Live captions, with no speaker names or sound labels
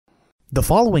The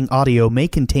following audio may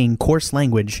contain coarse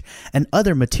language and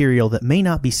other material that may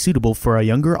not be suitable for a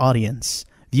younger audience.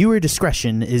 Viewer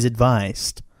discretion is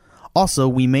advised. Also,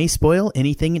 we may spoil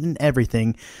anything and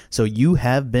everything, so you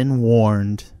have been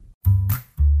warned.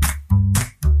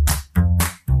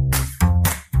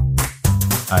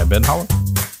 I'm Ben Holland.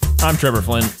 I'm Trevor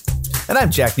Flynn. And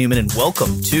I'm Jack Newman, and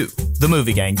welcome to the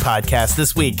Movie Gang podcast.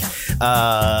 This week,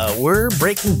 we're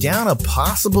breaking down a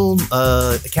possible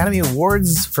Academy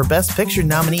Awards for Best Picture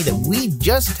nominee that we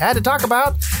just had to talk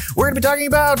about. We're going to be talking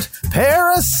about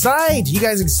Parasite. You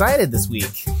guys excited this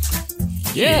week?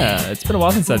 Yeah, it's been a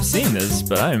while since I've seen this,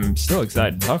 but I'm still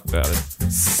excited to talk about it.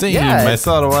 Same. Yeah. I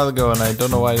saw it a while ago, and I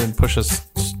don't know why I didn't push us.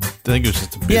 I think it was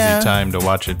just a busy time to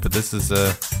watch it, but this is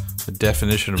the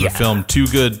definition of a film too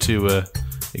good to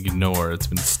ignore. It's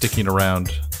been sticking around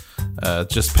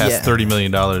just past $30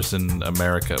 million in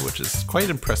America, which is quite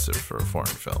impressive for a foreign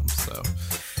film. So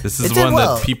this is one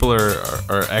that people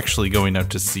are actually going out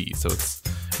to see. So it's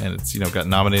got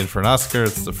nominated for an Oscar.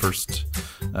 It's the first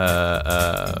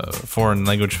foreign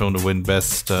language film to win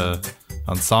Best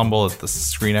Ensemble at the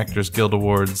Screen Actors Guild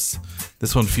Awards.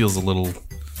 This one feels a little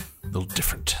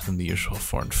different than the usual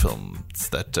foreign films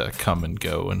that come and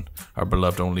go and are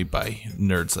beloved only by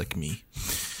nerds like me.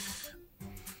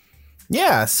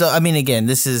 Yeah, so I mean, again,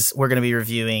 we're going to be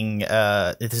reviewing.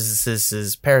 This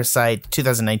is Parasite,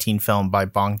 2019 film by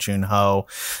Bong Joon-ho.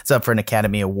 It's up for an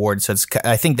Academy Award, so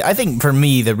I think for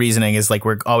me the reasoning is like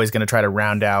we're always going to try to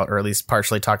round out or at least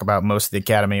partially talk about most of the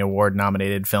Academy Award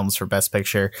nominated films for Best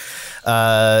Picture.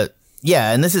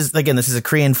 Yeah, and this is a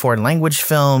Korean foreign language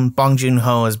film. Bong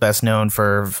Joon-ho is best known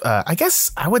for, I guess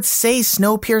I would say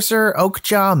Snowpiercer,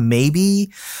 Okja,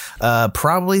 maybe,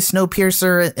 probably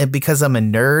Snowpiercer. And because I'm a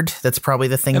nerd, that's probably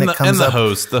the thing that comes up. And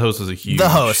the host was a huge The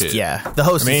host, hit. Yeah. The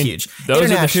host is huge.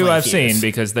 Those are the two I've seen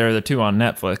because they're the two on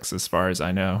Netflix as far as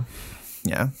I know.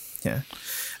 Yeah.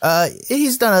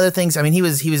 He's done other things. I mean,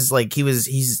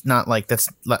 he's not like, that's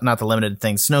not the limited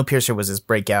thing. Snowpiercer was his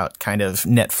breakout kind of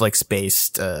Netflix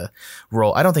based,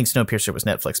 role. I don't think Snowpiercer was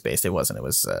Netflix based. It wasn't. It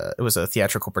was a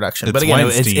theatrical production. It's but again,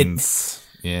 Weinstein's.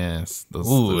 Yes.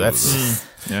 That's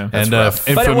yeah. And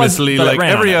infamously, like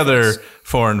every other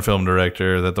foreign film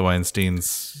director that the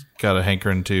Weinsteins got a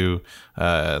hankering to,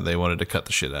 they wanted to cut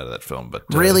the shit out of that film. But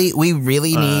we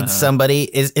really need somebody.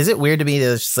 Is it weird to me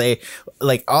to say,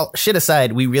 like, all shit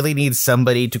aside, we really need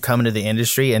somebody to come into the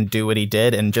industry and do what he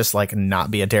did and just like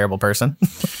not be a terrible person?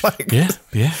 Like,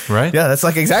 yeah, right. Yeah, that's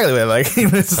like exactly what like.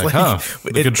 It's like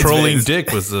the controlling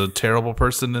dick was a terrible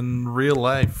person in real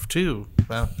life too.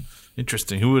 Wow,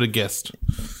 interesting. Who would have guessed?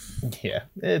 Yeah,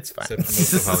 it's fine. Except for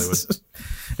most of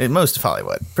Hollywood. Most of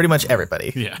Hollywood, pretty much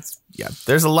everybody. Yeah.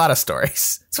 There's a lot of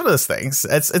stories. It's one of those things.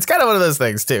 It's kind of one of those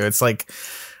things too. It's like,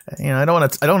 I don't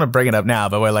want to bring it up now,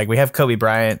 but we have Kobe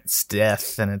Bryant's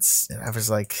death, and I was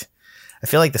like, I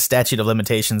feel like the statute of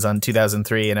limitations on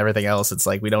 2003 and everything else. It's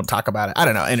like we don't talk about it. I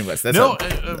don't know. Anyways, that's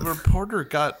a reporter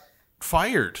got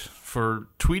fired for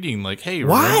tweeting like, "Hey,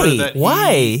 remember that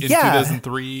Why? In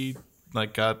 2003,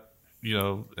 like got."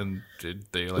 And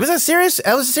they like... It was a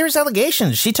serious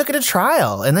allegation. She took it to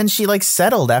trial, and then she like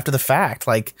settled after the fact.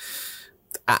 Like,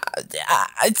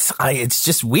 it's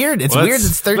just weird. It's weird.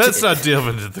 It's 13. Let's not delve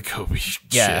into the Kobe shit.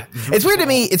 It's weird to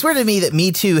me. It's weird to me that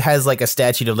Me Too has like a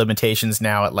statute of limitations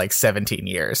now at like 17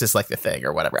 years. It's like the thing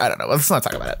or whatever. I don't know. Let's not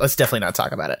talk about it. Let's definitely not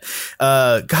talk about it.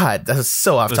 God, that was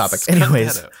so off topic.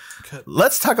 Anyways.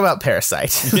 Let's talk about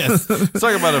Parasite. Yes. Let's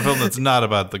talk about a film that's not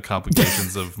about the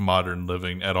complications of modern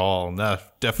living at all. No,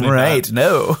 definitely not.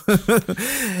 No.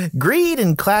 Greed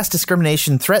and class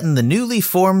discrimination threaten the newly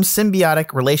formed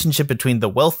symbiotic relationship between the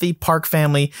wealthy Park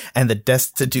family and the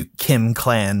destitute Kim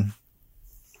clan.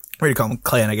 What do you call them?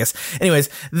 Clan, I guess. Anyways,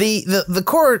 the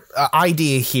core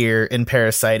idea here in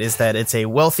Parasite is that it's a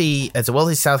wealthy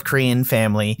South Korean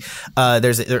family.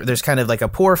 There's kind of like a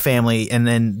poor family, and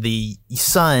then the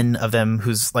son of them,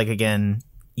 who's like, again,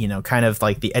 kind of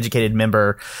like the educated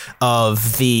member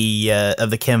of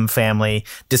the Kim family,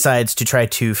 decides to try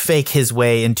to fake his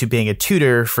way into being a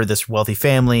tutor for this wealthy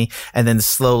family, and then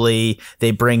slowly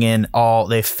they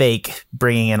fake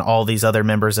bringing in all these other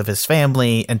members of his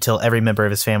family until every member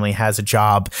of his family has a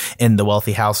job in the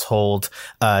wealthy household,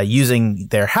 using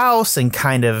their house and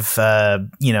kind of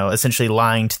essentially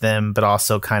lying to them, but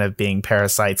also kind of being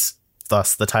parasites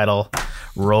thus the title.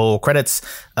 Roll credits.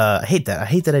 I hate that.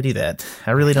 I do that.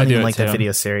 I really don't even like that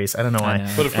video series. I don't know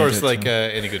why. But of course, like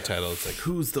any good title, it's like,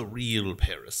 who's the real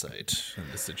parasite in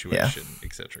this situation,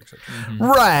 et cetera, et cetera. Mm-hmm.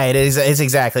 Right. It's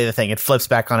exactly the thing. It flips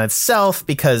back on itself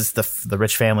because the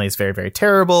rich family is very, very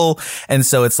terrible. And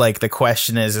so it's like the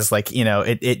question is like, you know,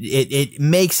 it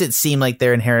makes it seem like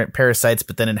they're inherent parasites,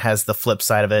 but then it has the flip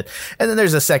side of it. And then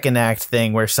there's a second act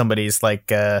thing where somebody's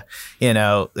like, you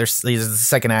know, there's the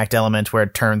second act element where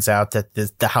it turns out that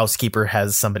the housekeeper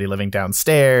has somebody living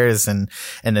downstairs and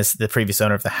the previous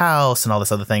owner of the house and all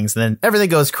this other things. And then everything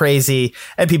goes crazy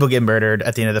and people get murdered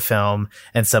at the end of the film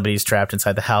and somebody's trapped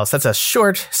inside the house. That's a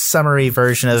short summary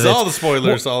version of it. All the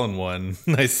spoilers all in one.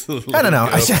 Nice. I don't know.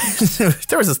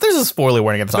 There's a spoiler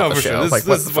warning at the top of the show. Sure.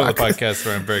 This is one of the podcasts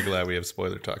where I'm very glad we have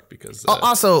spoiler talk because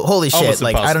also, holy shit,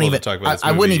 like I don't even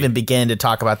I wouldn't even begin. begin to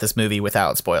talk about this movie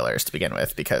without spoilers to begin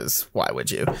with, because why would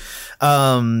you?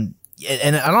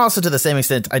 And also to the same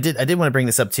extent, I did want to bring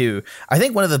this up too. I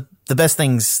think one of the best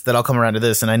things that I'll come around to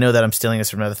this, and I know that I'm stealing this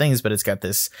from other things, but it's got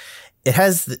this. It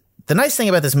has the nice thing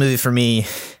about this movie for me,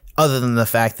 other than the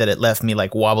fact that it left me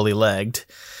like wobbly legged,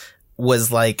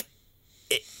 was like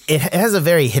it has a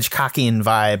very Hitchcockian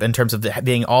vibe in terms of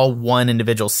being all one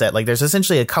individual set. Like there's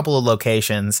essentially a couple of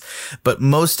locations, but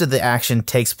most of the action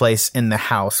takes place in the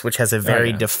house, which has a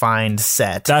very defined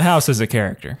set. That house is a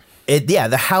character.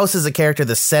 The house is a character,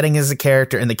 the setting is a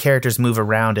character, and the characters move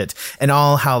around it, and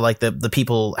all how like the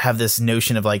people have this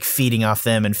notion of like feeding off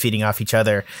them and feeding off each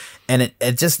other. And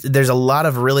it just, there's a lot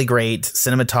of really great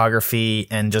cinematography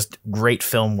and just great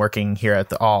film working here at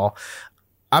the all.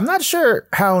 I'm not sure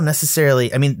how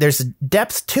necessarily, I mean, there's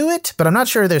depth to it, but I'm not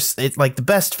sure it's like the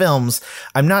best films.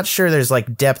 I'm not sure there's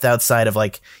like depth outside of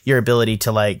like your ability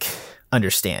to like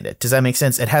understand it. Does that make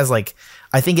sense? It has like,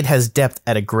 I think it has depth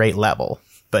at a great level.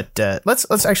 But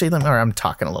let's actually. I'm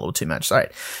talking a little too much. All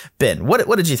right, Ben,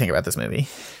 what did you think about this movie?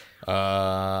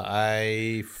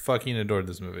 I fucking adored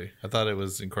this movie. I thought it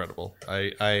was incredible.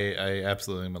 I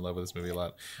absolutely am in love with this movie a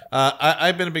lot.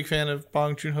 I've been a big fan of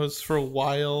Bong Joon-ho's for a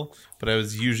while, but I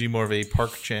was usually more of a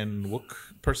Park Chan-wook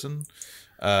person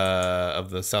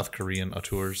of the South Korean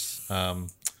auteurs.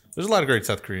 There's a lot of great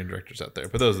South Korean directors out there,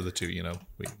 but those are the two, you know,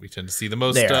 we tend to see the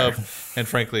most of. And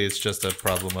frankly, it's just a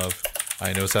problem of,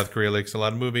 I know South Korea likes a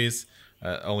lot of movies.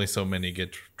 Only so many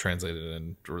get translated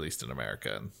and released in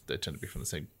America, and they tend to be from the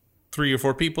same 3 or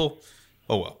 4 people.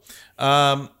 Oh, well.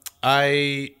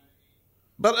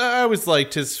 But I always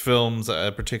liked his films,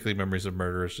 particularly Memories of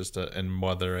Murder and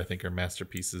Mother, I think, are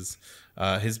masterpieces.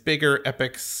 His bigger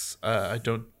epics, I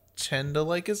don't tend to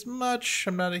like as much.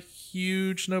 I'm not a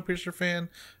huge Snowpiercer fan,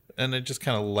 and I just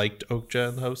kind of liked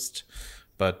Okja, the host.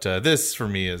 But this, for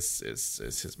me, is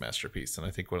his masterpiece, and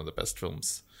I think one of the best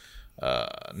films.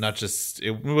 Not just,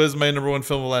 it was my number 1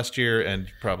 film of last year, and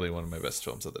probably one of my best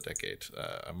films of the decade.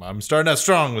 I'm starting out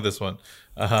strong with this one.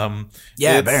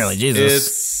 Apparently, Jesus.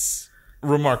 It's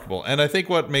remarkable, and I think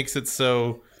what makes it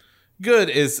so good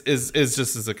is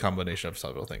just as a combination of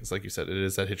several things. Like you said, it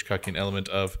is that Hitchcockian element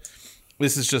of,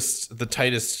 this is just the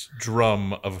tightest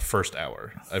drum of a first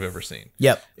hour I've ever seen.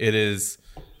 Yep. It is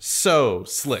so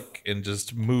slick and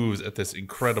just moves at this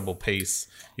incredible pace.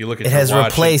 You look at it has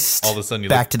replaced all of a sudden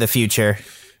Back to the Future.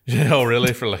 Oh,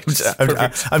 really? For like,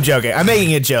 I'm joking. I'm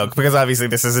making a joke because obviously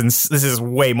this is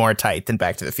way more tight than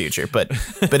Back to the Future, but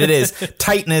it is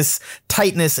tightness,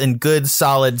 and good,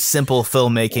 solid, simple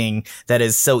filmmaking that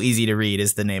is so easy to read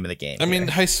is the name of the game. I mean,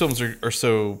 heist films are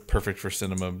so perfect for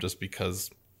cinema just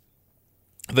because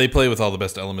they play with all the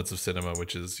best elements of cinema,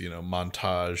 which is, you know,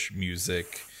 montage,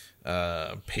 music,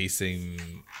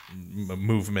 pacing,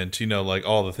 movement, you know, like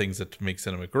all the things that make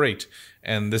cinema great.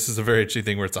 And this is a very interesting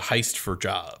thing where it's a heist for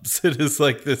jobs. It is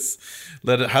like this,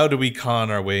 how do we con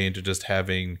our way into just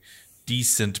having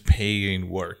decent paying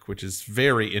work, which is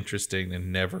very interesting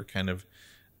and never kind of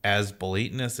as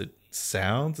blatant as it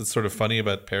sounds. It's sort of funny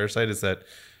about Parasite is that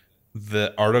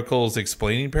the articles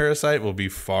explaining Parasite will be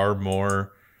far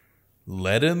more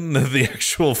leaden than the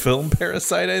actual film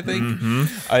Parasite, I think.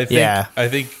 Mm-hmm. I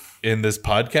think in this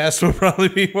podcast will probably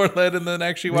be more leaden than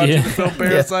actually watching the film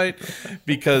Parasite,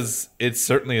 because it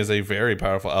certainly is a very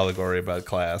powerful allegory about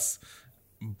class,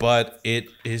 but it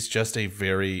is just a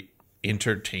very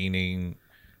entertaining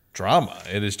drama.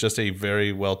 It is just a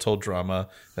very well told drama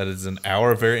that is an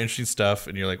hour of very interesting stuff,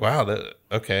 and you're like, wow,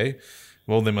 okay,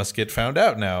 well, they must get found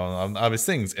out now on obvious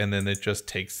things, and then it just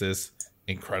takes this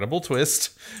incredible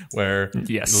twist where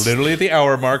literally at the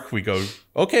hour mark we go,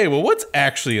 okay, well, what's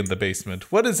actually in the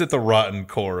basement? What is at the rotten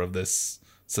core of this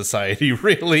society,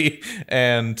 really?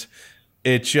 And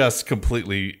it just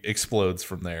completely explodes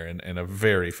from there in a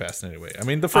very fascinating way. I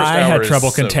mean, the first hour I had trouble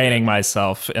is so containing good.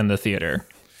 myself in the theater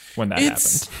when that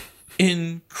It's happened.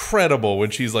 incredible when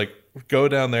she's like, go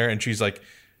down there and she's like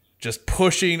just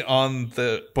pushing on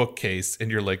the bookcase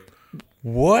and you're like,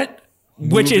 what?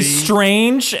 Which is movie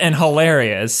strange and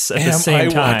hilarious at the am same I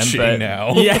time. watching But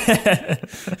now? yeah,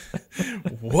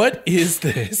 What is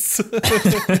this?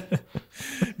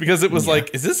 Because it was like,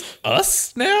 is this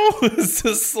us now? Is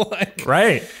this like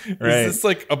right. Is this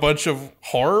like a bunch of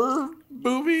horror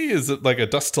movie? Is it like a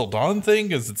Dusk Till Dawn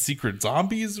thing? Is it secret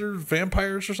zombies or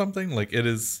vampires or something? Like it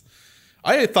is.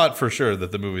 I thought for sure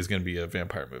that the movie is going to be a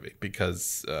vampire movie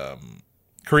because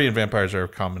Korean vampires are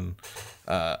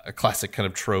a classic kind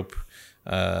of trope,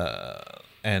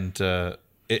 and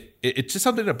it's just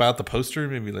something about the poster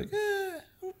made me like,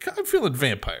 I'm feeling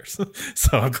vampires,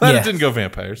 so I'm glad it didn't go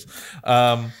vampires.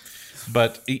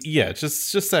 But yeah,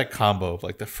 just that combo of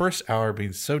like the first hour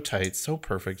being so tight, so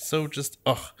perfect, so just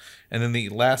and then the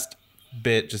last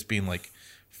bit just being like,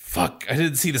 fuck, I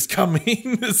didn't see this coming.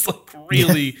 It's like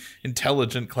really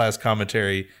intelligent class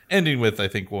commentary, ending with I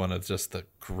think one of just the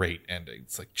great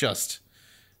endings, like just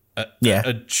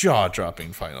a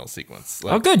jaw-dropping final sequence.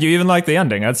 Like, Oh, good. You even like the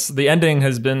ending. The ending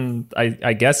has been,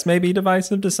 I guess, maybe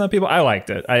divisive to some people. I liked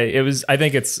it. I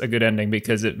think it's a good ending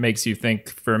because it makes you think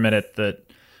for a minute that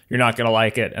you're not going to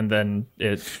like it, and then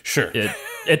it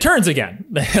turns again.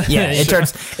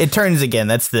 It turns again.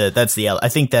 That's the I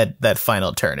think that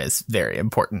final turn is very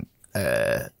important.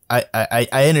 I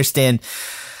understand.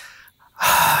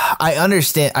 I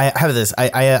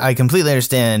completely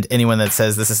understand anyone that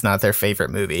says this is not their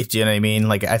favorite movie. Do you know what I mean?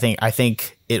 Like, I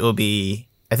think it will be.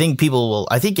 I think people will.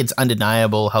 I think it's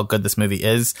undeniable how good this movie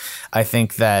is. I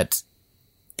think that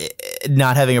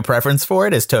not having a preference for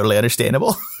it is totally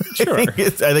understandable. Sure. I think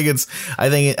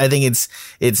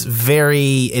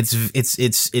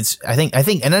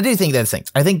and I do think that's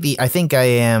things. I think I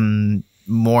am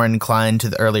more inclined to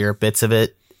the earlier bits of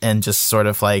it and just sort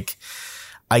of like,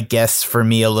 I guess for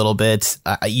me a little bit,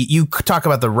 you talk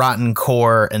about the rotten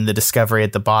core and the discovery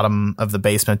at the bottom of the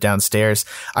basement downstairs.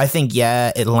 I think,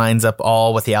 it lines up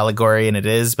all with the allegory and it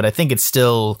is, but I think it's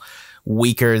still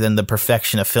weaker than the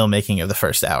perfection of filmmaking of the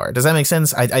first hour. Does that make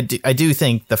sense? I do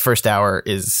think the first hour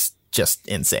is just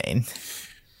insane.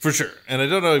 for sure. And I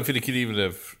don't know if it could even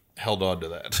have held on to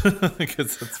that.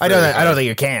 Because I don't think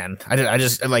you can. I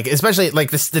just like, especially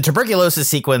like this, the tuberculosis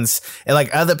sequence, and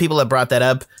like other people have brought that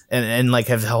up and like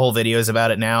have whole videos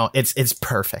about it now. It's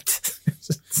perfect.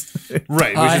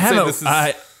 Right. We should say this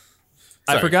is.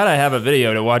 I forgot I have a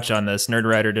video to watch on this.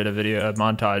 Nerdwriter did a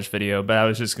montage video, but I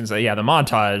was just going to say, the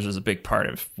montage is a big part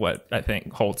of what I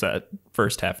think holds that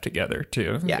first half together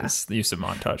too. Yeah. The use of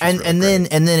montage. And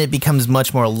then it becomes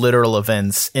much more literal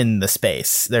events in the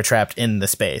space. They're trapped in the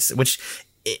space, which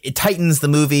it tightens the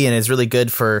movie and is really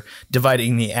good for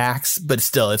dividing the acts. But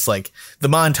still, it's like the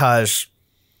montage,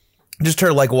 just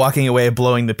her like walking away,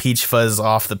 blowing the peach fuzz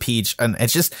off the peach, and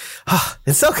it's just,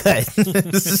 it's so good. And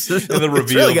the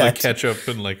reveal of the ketchup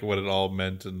and like what it all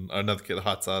meant, and not the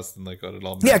hot sauce and like what it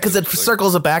all meant. Yeah, because it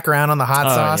circles it back around on the hot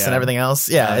sauce and everything else.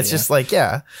 Yeah, it's just like,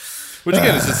 Which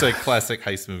again is just like classic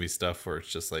heist movie stuff where it's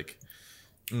just like,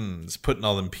 just putting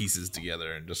all them pieces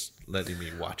together and just letting me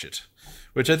watch it.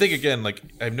 Which I think again, like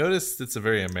I've noticed it's a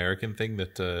very American thing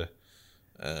that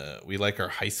we like our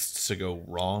heists to go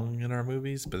wrong in our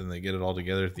movies, but then they get it all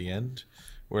together at the end.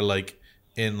 Where like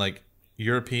in like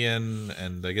European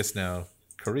and I guess now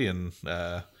Korean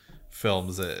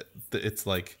films, it's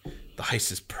like the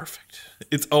heist is perfect.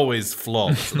 It's always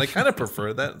flawless, and I kind of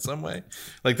prefer that in some way.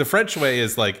 Like the French way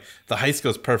is like the heist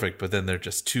goes perfect, but then they're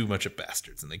just too much of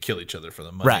bastards and they kill each other for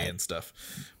the money and stuff.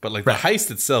 But like the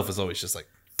heist itself is always just like,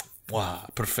 wow,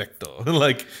 perfecto.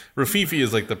 Like Rafifi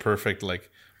is like the perfect like,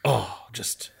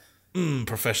 just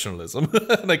professionalism.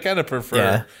 And I kind of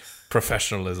prefer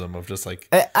professionalism of just like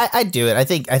I do it. I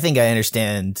think I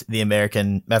understand the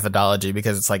American methodology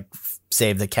because it's like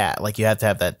save the cat. Like you have to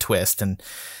have that twist, and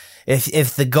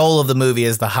if the goal of the movie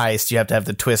is the heist, you have to have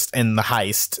the twist in the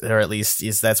heist, or at least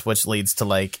that's what leads to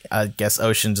like I guess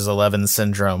Ocean's 11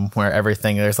 syndrome, where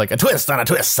everything there's like a twist on a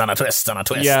twist on a twist on a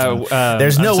twist. Yeah,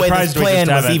 there's no way this plan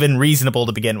was haven't even reasonable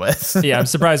to begin with. Yeah, I'm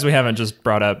surprised we haven't just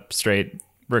brought up straight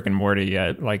Rick and Morty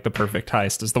yet. Like the perfect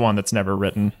heist is the one that's never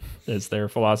written, is their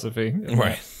philosophy.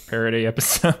 Right. Parody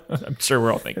episode. I'm sure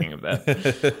we're all thinking of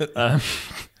that.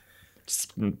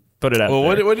 Just put it out well,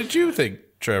 there. what did you think,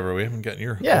 Trevor? We haven't gotten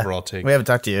your overall take. We haven't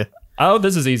talked to you. Oh,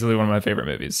 this is easily one of my favorite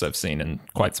movies I've seen in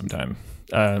quite some time.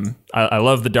 I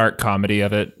love the dark comedy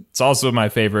of it. It's also my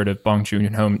favorite of Bong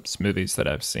Joon-ho's movies that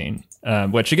I've seen.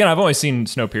 Which again, I've only seen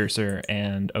Snowpiercer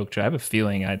and Okja. I have a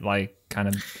feeling I'd like kind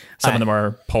of some of them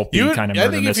are pulpy kind of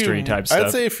murder mystery type stuff.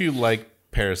 I'd say if you like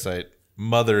Parasite,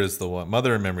 Mother is the one.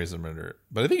 Mother and Memories of Murder,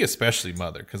 but I think especially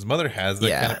Mother, because Mother has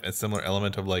that kind of a similar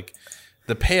element of like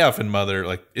the payoff in Mother.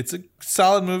 Like it's a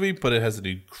solid movie, but it has an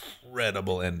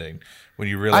incredible ending when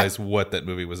you realize what that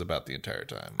movie was about the entire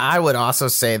time. I would also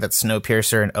say that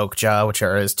Snowpiercer and Oakjaw, which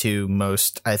are his two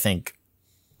most, I think,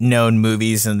 known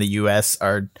movies in the U.S.,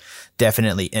 are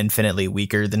definitely infinitely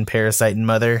weaker than Parasite and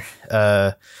Mother.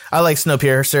 I like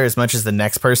Snowpiercer as much as the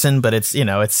next person, but it's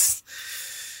schlock,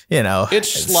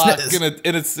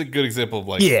 and it's a good example of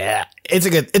like it's a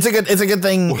good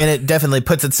thing, and it definitely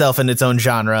puts itself in its own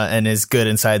genre and is good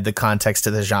inside the context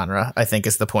of the genre, I think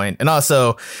is the point. And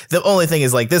also the only thing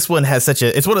is like this one has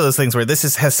it's one of those things where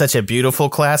has such a beautiful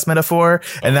class metaphor,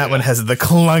 and that one has the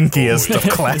clunkiest of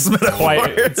class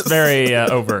metaphors. It's very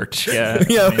overt.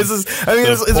 It's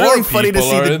really funny to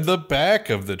see are in the back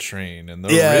of the train, and the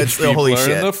rich people are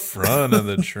in the front of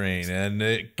the train, and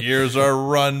the gears are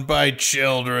run by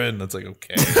children. That's like,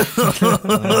 okay.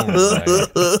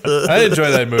 I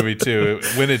enjoy that movie too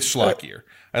when it's schlockier.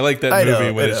 I like that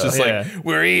movie when it's just like,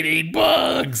 we're eating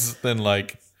bugs, than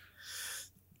like,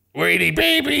 we're eating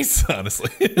babies,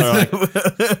 honestly.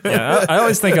 I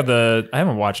always think of I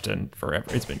haven't watched it in forever.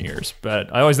 It's been years,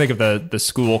 but I always think of the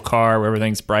school car where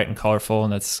everything's bright and colorful,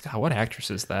 and that's, God, what actress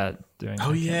is that doing?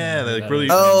 Oh, yeah. Like really.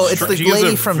 Oh, it's the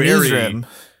lady from Newsroom.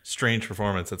 Strange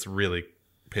performance. That's really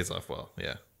pays off well.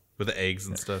 Yeah. With the eggs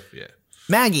and stuff, yeah.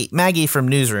 Maggie from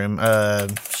Newsroom.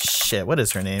 What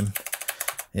is her name?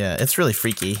 Yeah, it's really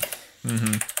freaky.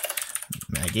 Mm-hmm.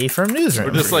 Maggie from Newsroom.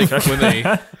 Or just like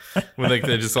when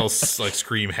they just all like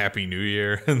scream Happy New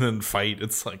Year and then fight.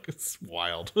 It's like, it's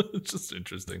wild. It's just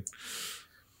interesting.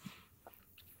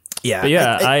 Yeah,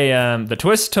 but the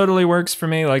twist totally works for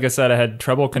me. Like I said, I had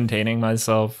trouble containing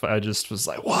myself. I just was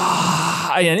like,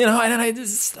 wow, it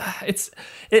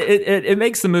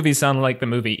makes the movie sound like the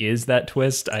movie is that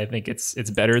twist. I think it's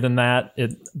better than that.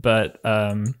 But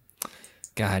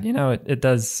God, it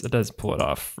does pull it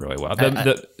off really well.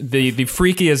 The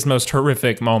freakiest, most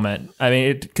horrific moment. I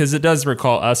mean, because it does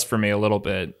recall Us for me a little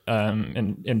bit,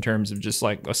 in terms of just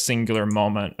like a singular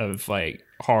moment of like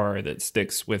horror that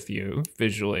sticks with you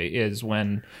visually, is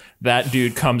when that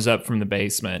dude comes up from the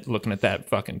basement looking at that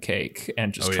fucking cake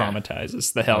and just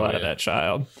traumatizes the hell out of that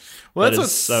child. Well, that's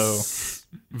what's so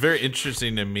very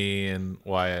interesting to me, and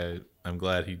why I'm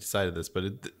glad he decided this. But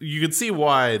you can see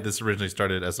why this originally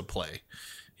started as a play.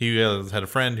 He had a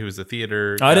friend who was a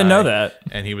theater guy, I didn't know that.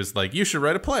 And he was like, you should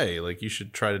write a play. Like, you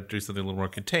should try to do something a little more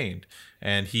contained.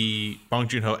 And Bong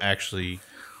Joon-ho actually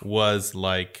was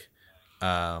like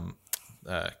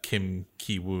Kim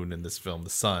Ki-woon in this film, the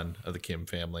son of the Kim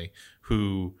family,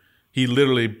 who he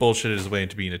literally bullshitted his way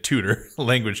into being a tutor, a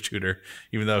language tutor,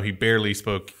 even though he barely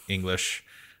spoke English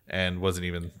and wasn't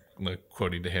even, like,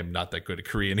 quoting to him, not that good at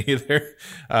Korean either.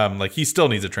 Like, he still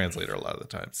needs a translator a lot of the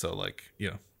time. So, like,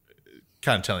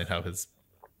 kind of telling how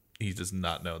he does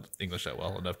not know English that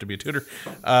well enough to be a tutor.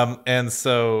 And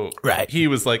so he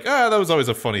was like, that was always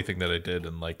a funny thing that I did.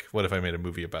 And like, what if I made a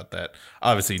movie about that?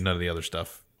 Obviously, none of the other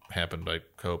stuff happened, I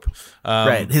hope.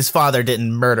 His father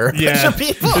didn't murder a bunch of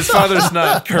people. His father's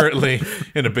not currently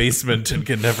in a basement and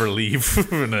can never leave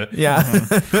in a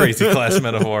crazy class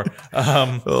metaphor.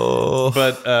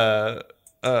 But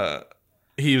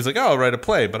he was like, I'll write a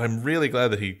play. But I'm really glad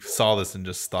that he saw this and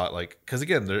just thought, like, because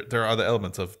again, there are the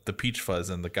elements of the peach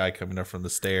fuzz and the guy coming up from the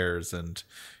stairs and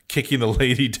kicking the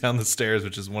lady down the stairs,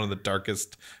 which is one of the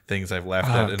darkest things I've laughed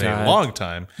at in a long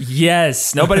time.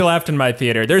 Yes, nobody laughed in my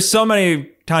theater. There's so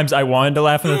many times I wanted to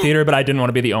laugh in the theater, but I didn't want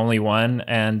to be the only one,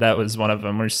 and that was one of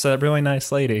them. Where she's a really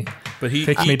nice lady. But he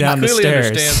kicked me down the stairs. Clearly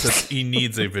understands that he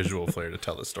needs a visual flair to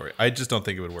tell the story. I just don't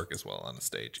think it would work as well on the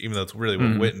stage, even though it's really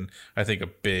well written. I think a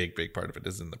big part of it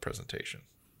is in the presentation.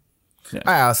 Yeah.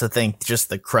 I also think just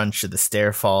the crunch of the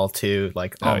stair fall too,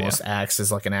 like almost acts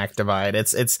as like an activite.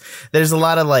 There's a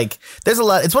lot.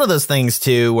 It's one of those things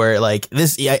too where like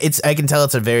this, I can tell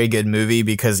it's a very good movie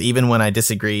because even when I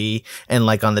disagree and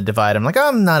like on the divide, I'm like,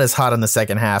 I'm not as hot on the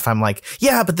second half. I'm like,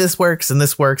 yeah, but this works and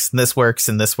this works and this works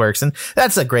and this works. And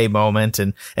that's a great moment.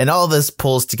 And all this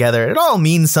pulls together. It all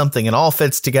means something and all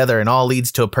fits together and all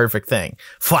leads to a perfect thing.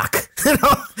 Fuck. It's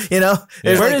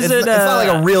not like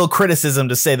a real criticism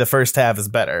to say the first half is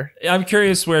better. I'm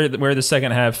curious where the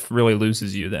second half really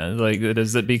loses you then. Like,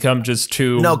 does it become just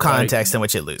too... No context in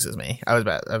which it loses me. I was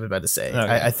about to say.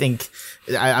 Okay. I think...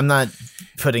 I'm not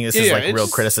putting this as like real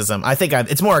criticism. I think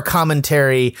it's more a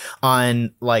commentary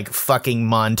on like fucking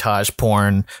montage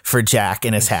porn for Jack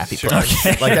and his happy place.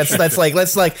 Okay. Like that's like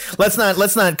let's not.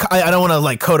 I don't want to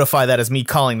like codify that as me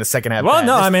calling the second half. Well, bad.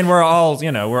 I mean we're all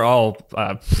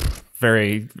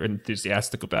very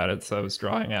enthusiastic about it, so I was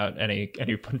drawing out any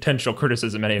potential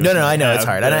criticism any of No, us I know have, it's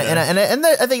hard, but, and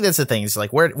I think that's the thing. It's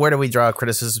like where do we draw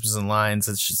criticisms and lines?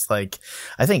 It's just like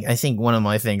I think one of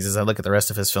my things is I look at the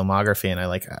rest of his filmography and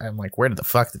I'm like, where did the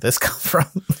fuck did this come from?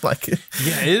 Like,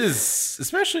 yeah, it is,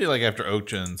 especially like after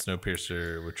Okja and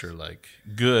Snowpiercer, which are like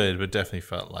good, but definitely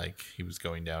felt like he was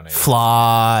going down a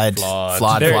flawed.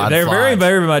 They're very,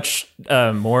 very much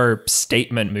more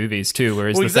statement movies too.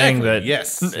 Whereas exactly. thing that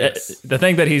yes. the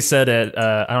thing that he said at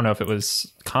I don't know if it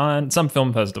was some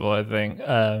film festival, I think,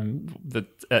 that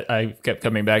I kept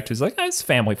coming back to is like, it's a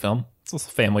family film, it's a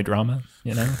family drama,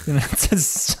 you know. It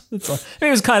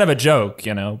was kind of a joke,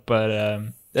 you know,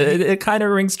 but it kind of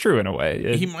rings true in a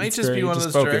way. He might just be one of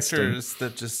those directors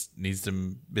that just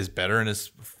is better in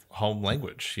his home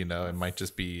language, you know. It might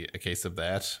just be a case of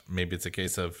that. Maybe it's a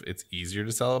case of it's easier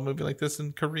to sell a movie like this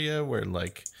in Korea, where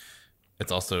like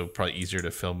it's also probably easier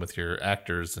to film with your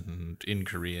actors and in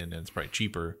Korean, and it's probably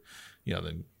cheaper, you know,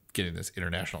 than getting this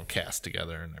international cast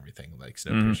together and everything like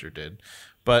Snowpiercer did.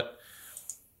 But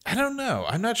I don't know.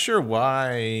 I'm not sure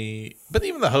why. But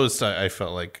even the host, I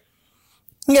felt like,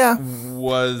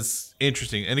 was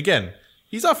interesting. And again,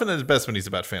 he's often at his best when he's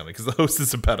about family, because the host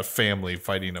is about a family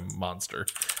fighting a monster,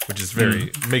 which is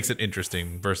very makes it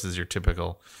interesting versus your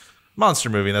typical monster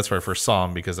movie. And that's where I first saw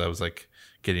him, because I was like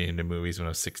getting into movies when I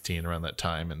was 16 around that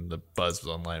time, and the buzz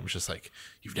was online. It was just like,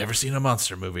 you've never seen a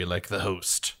monster movie like The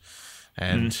Host.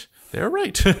 And they're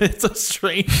right. It's a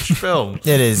strange film.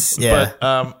 It is, yeah.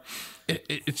 But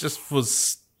it just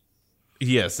was,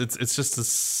 yes, it's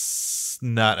just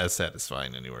not as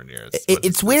satisfying anywhere near.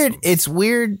 It's weird. It's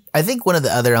weird. I think one of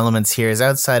the other elements here is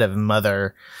outside of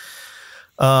Mother,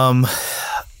 a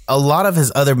lot of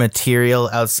his other material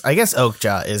I guess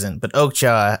Okja isn't, but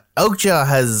Okja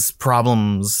has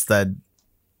problems that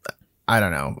I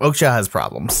don't know. Okja has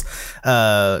problems.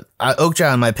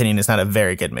 Okja, in my opinion, is not a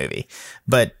very good movie,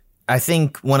 but I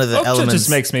think one of the elements just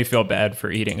makes me feel bad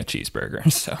for eating a cheeseburger.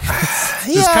 So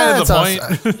it's kind of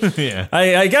the point. Yeah,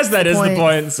 I guess that is the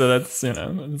point. So that's, you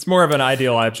know, it's more of an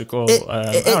ideological.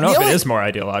 I don't know if it is more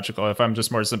ideological. If I'm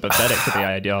just more sympathetic to the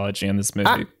ideology in this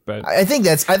movie, but I think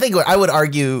I would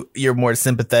argue you're more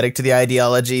sympathetic to the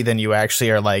ideology than you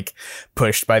actually are like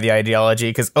pushed by the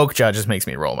ideology, because Okja just makes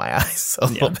me roll my eyes a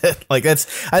little bit. Like I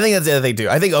think that's the other thing too.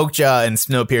 I think Okja and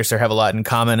Snowpiercer have a lot in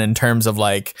common in terms of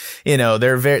like, you know,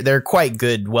 they're quite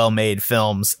good, well-made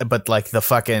films, but like the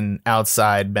fucking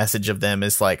outside message of them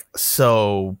is like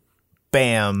so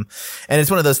bam. And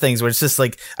it's one of those things where it's just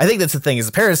like, I think that's the thing,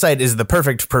 is Parasite is the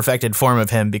perfected form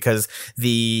of him, because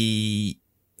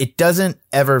it doesn't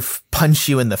ever punch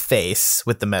you in the face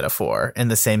with the metaphor in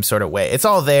the same sort of way. It's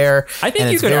all there. I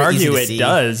think you could argue it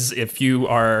does if you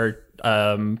are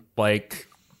like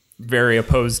very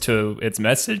opposed to its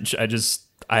message.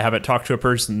 I haven't talked to a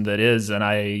person that is, and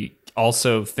I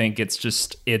also think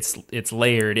it's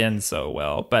layered in so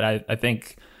well. But I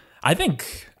think I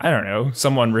don't know,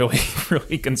 someone really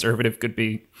really conservative could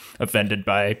be offended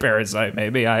by Parasite.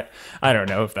 Maybe I don't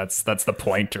know if that's the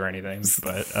point or anything.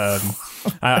 But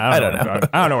I don't know.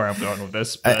 I don't know where I'm going with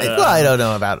this. But, I don't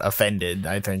know about offended.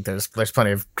 I think there's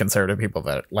plenty of conservative people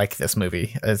that like this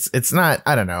movie. It's not.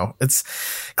 I don't know. It's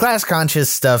class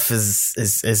conscious stuff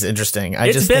is interesting.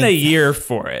 It's been a year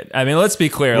for it. I mean, let's be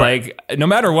clear. Right. Like, no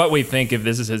matter what we think, if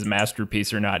this is his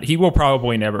masterpiece or not, he will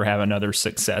probably never have another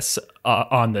success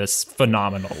on this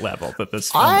phenomenal level that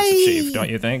this film has achieved. Don't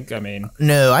you think? I mean,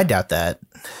 no, I doubt that.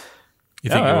 You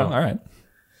think all right.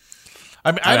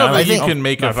 I mean, I don't think you can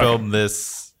make a film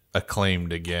this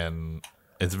acclaimed again.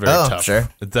 It's very tough. Sure.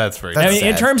 That's very tough. I mean,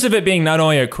 in terms of it being not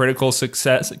only a critical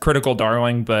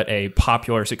darling, but a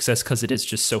popular success, because it is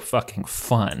just so fucking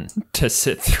fun to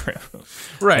sit through.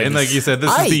 Right. And like you said,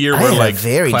 this is the year where like a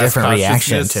very different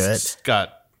reaction to it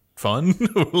got fun.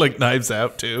 Like Knives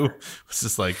Out too. It's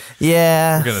just like,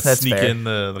 yeah, we're gonna sneak in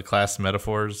the class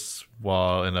metaphors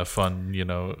while in a fun, you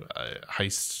know,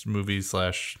 heist movie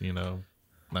 / you know,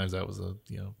 Knives Out was a,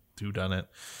 you know, whodunit.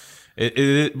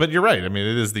 It but you're right. I mean,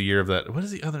 it is the year of that. What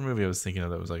is the other movie I was thinking of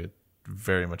that was like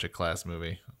very much a class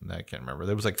movie? I can't remember.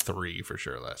 There was like 3 for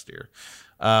sure last year.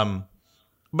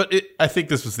 But I think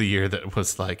this was the year that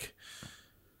was like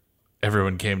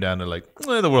everyone came down to like,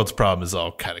 the world's problem is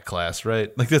all kind of class,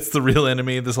 right? Like that's the real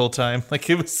enemy this whole time. Like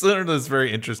it was sort of this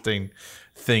very interesting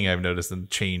thing I've noticed and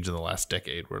change in the last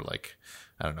decade, where like,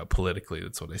 I don't know, politically,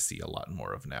 that's what I see a lot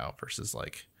more of now versus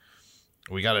like,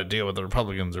 we got to deal with the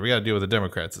Republicans or we got to deal with the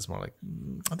Democrats. It's more like,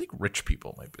 I think rich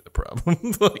people might be the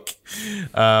problem. Like,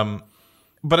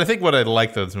 but I think what I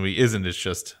like though this movie it's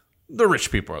just the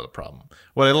rich people are the problem.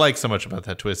 What I like so much about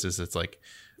that twist is it's like,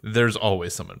 there's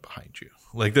always someone behind you.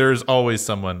 Like there's always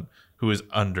someone who is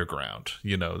underground,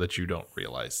 that you don't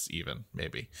realize even,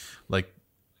 maybe. Like,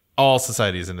 all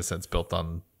society is in a sense built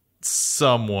on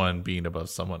someone being above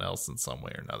someone else in some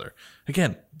way or another.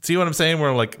 Again, see what I'm saying?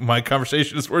 Where like my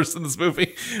conversation is worse than this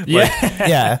movie.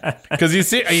 Yeah. Because you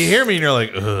hear me and you're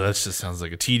like, oh, that just sounds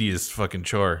like a tedious fucking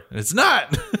chore. And it's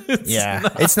not.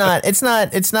 It's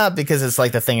not because it's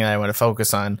like the thing that I want to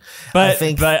focus on. But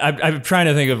I'm trying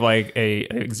to think of like a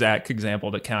exact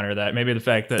example to counter that. Maybe the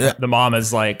fact that the mom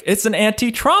is like, it's an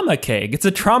anti-trauma cake. It's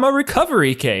a trauma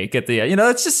recovery cake at the end.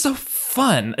 It's just so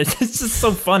fun. It's just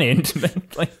so funny.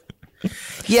 Like,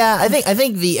 yeah, I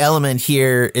think the element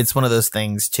here, it's one of those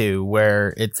things too,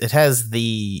 where it has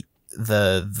the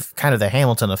kind of the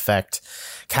Hamilton effect,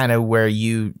 kind of where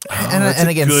you and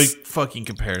again, good fucking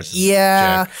comparison.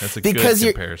 Yeah, Jack. That's a good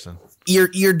comparison.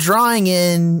 You're drawing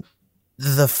in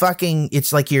the fucking.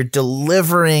 It's like you're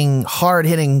delivering hard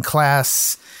hitting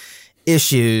class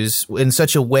issues in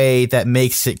such a way that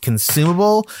makes it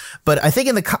consumable. But I think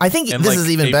this is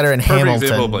even better in Hamilton.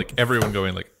 Example of like everyone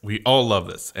going like, we all love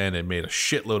this, and it made a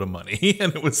shitload of money,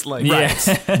 and it was like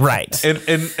right,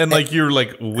 and like you're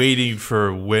like waiting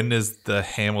for when is the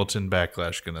Hamilton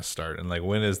backlash gonna start, and like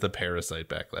when is the Parasite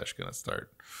backlash gonna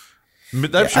start. I'm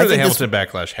sure the Hamilton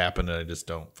backlash happened, and I just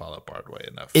don't follow Broadway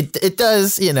enough. It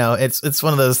does, it's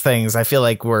one of those things. I feel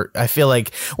like one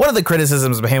of the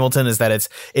criticisms of Hamilton is that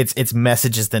its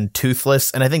message is then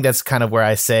toothless, and I think that's kind of where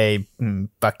I say,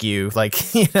 fuck you. Like,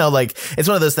 like it's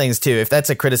one of those things too. If that's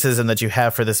a criticism that you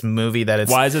have for this movie, that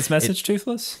why is its message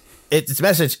toothless? Its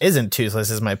message isn't toothless,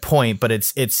 is my point, but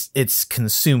it's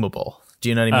consumable. Do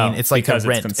you know what I mean? It's like the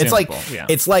Rent.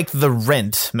 It's like the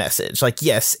Rent message. Like,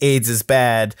 yes, AIDS is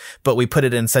bad, but we put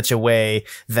it in such a way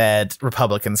that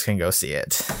Republicans can go see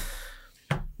it.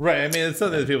 Right. I mean, it's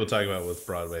something that people talk about with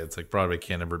Broadway. It's like Broadway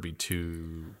can't ever be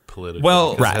too political.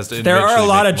 Well, there are a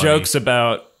lot of jokes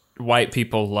about white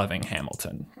people loving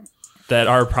Hamilton that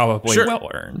are probably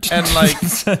well earned. And like,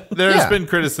 there's been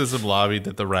criticism lobbied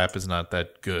that the rap is not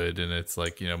that good, and it's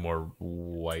like, more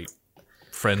white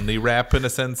friendly rap in a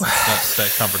sense. It's not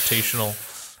that confrontational.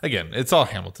 Again, it's all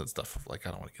Hamilton stuff. Like, I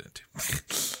don't want to get into.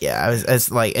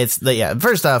 Yeah,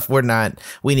 First off, when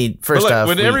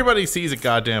everybody sees a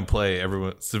goddamn play,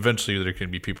 eventually there can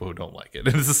be people who don't like it,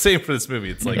 and it's the same for this movie.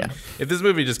 It's like if this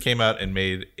movie just came out and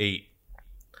made $8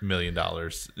 million,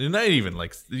 not even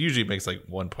like, it usually makes like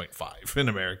 1.5 in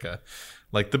America.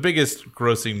 Like the biggest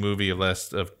grossing movie of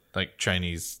like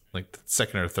Chinese, like the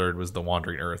second or third was The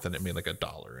Wandering Earth, and it made like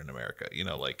 $1 in America.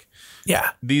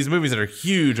 These movies that are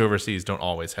huge overseas don't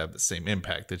always have the same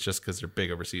impact. It's just because they're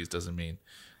big overseas doesn't mean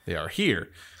they are here.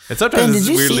 And sometimes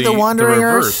it's weirdly the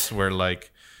reverse, where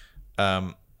like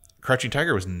Crouching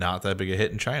Tiger was not that big a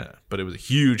hit in China, but it was a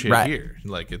huge hit here.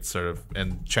 Like, it's sort of,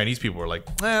 and Chinese people were like,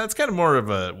 it's kind of more of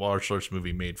a martial arts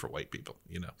movie made for white people.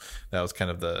 That was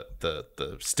kind of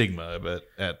the stigma of it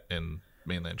in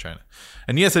mainland China.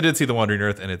 And yes, I did see The Wandering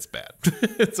Earth, and it's bad.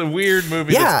 It's a weird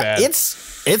movie. Yeah,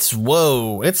 it's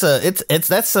whoa. That's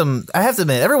some. I have to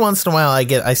admit, every once in a while,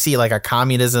 I see like a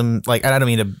communism. Like, I don't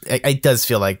mean to. It does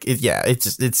feel like it. Yeah, it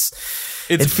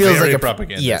feels very like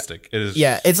propagandistic. Yeah, it is.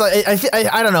 Yeah, it's like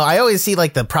I don't know. I always see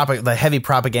like the heavy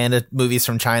propaganda movies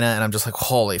from China, and I'm just like,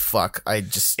 holy fuck!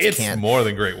 It's can't. More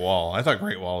than Great Wall. I thought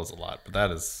Great Wall was a lot, but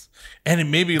that is. And it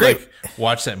made me like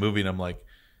watch that movie, and I'm like,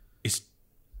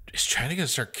 is China gonna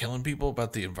start killing people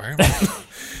about the environment?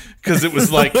 Because it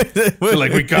was like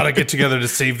we gotta get together to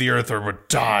save the earth or we'll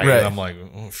die. Right. And I'm like,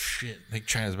 oh shit! I think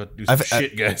China's about to do some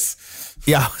shit, guys.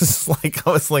 Yeah, I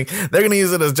was like, they're gonna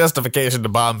use it as justification to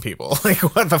bomb people. Like,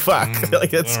 what the fuck?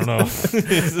 Like, I don't know.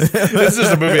 This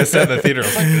is a movie I saw in the theater. I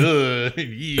was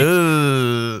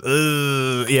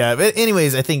like, yeah. But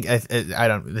anyways, I think I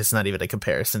don't. It's not even a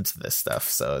comparison to this stuff.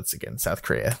 So it's again South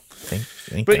Korea. I think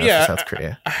South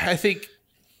Korea. I think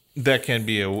that can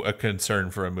be a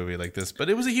concern for a movie like this, but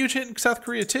it was a huge hit in South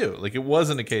Korea too. Like, it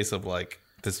wasn't a case of like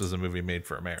this was a movie made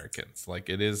for Americans. Like,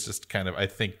 it is just kind of, I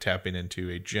think, tapping into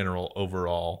a general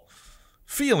overall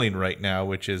feeling right now,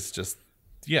 which is just,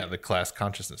 the class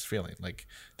consciousness feeling. Like,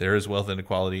 there is wealth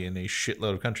inequality in a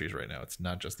shitload of countries right now. It's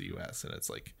not just the U.S. And it's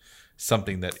like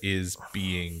something that is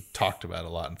being talked about a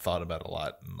lot and thought about a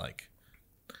lot. And like,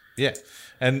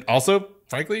 and also,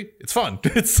 frankly, it's fun.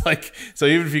 It's like, so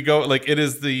even if you go, like, it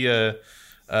is the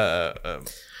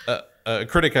a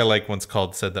critic I like once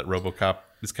said that RoboCop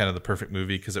is kind of the perfect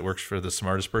movie because it works for the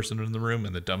smartest person in the room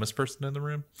and the dumbest person in the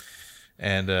room.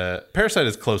 And Parasite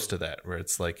is close to that, where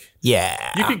it's like, you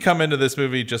can come into this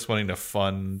movie just wanting a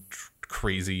fun,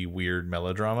 crazy, weird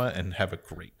melodrama and have a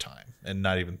great time and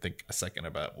not even think a second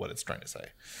about what it's trying to say.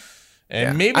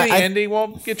 And maybe the ending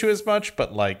won't get you as much,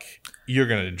 but like you're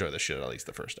gonna enjoy the shit at least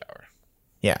the first hour.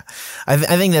 Yeah, I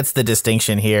think that's the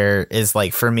distinction here. Is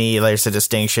like for me, there's a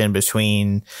distinction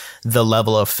between the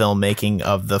level of filmmaking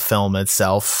of the film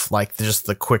itself, like just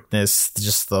the quickness,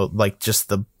 just the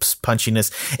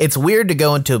punchiness. It's weird to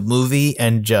go into a movie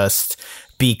and just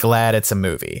be glad it's a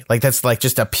movie. Like that's like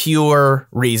just a pure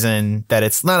reason that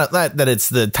it's not that it's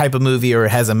the type of movie or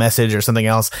it has a message or something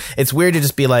else. It's weird to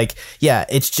just be like, yeah,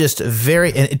 it's just very,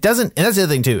 and it doesn't, and that's the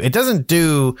other thing too. It doesn't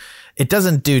do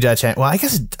Dutch. Well, I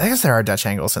guess there are Dutch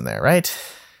angles in there, right?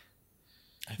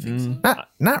 I think so.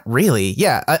 Not really.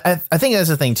 Yeah, I think that's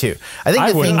the thing too.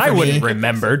 I wouldn't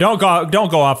remember. Don't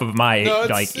go off of my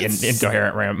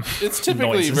incoherent RAM. It's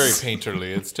typically noises. very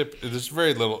painterly. There's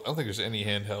very little. I don't think there's any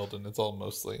handheld, and it's all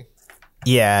mostly.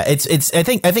 Yeah, it's. I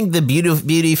think the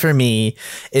beauty for me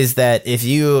is that if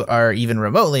you are even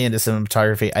remotely into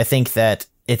cinematography, I think that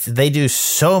they do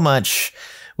so much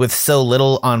with so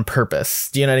little on purpose.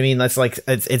 Do you know what I mean? That's like,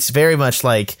 it's very much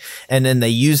like, and then they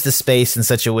use the space in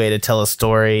such a way to tell a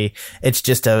story. I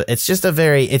think that's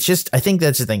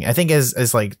the thing. I think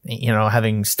as like, you know,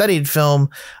 having studied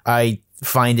film, I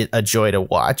find it a joy to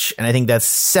watch. And I think that's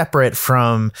separate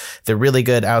from the really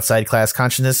good outside class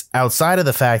consciousness, outside of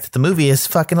the fact that the movie is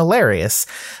fucking hilarious.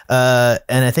 And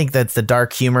I think that's the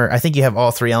dark humor. I think you have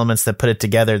all three elements that put it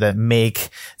together that make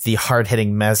the hard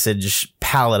hitting message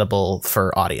palatable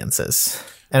for audiences.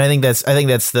 And I think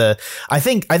the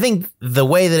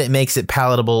way that it makes it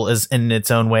palatable is in its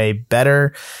own way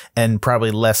better and probably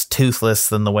less toothless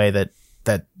than the way that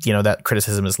you know, that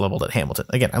criticism is leveled at Hamilton.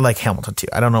 Again, I like Hamilton too.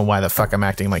 I don't know why the fuck I'm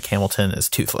acting like Hamilton is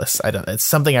toothless. It's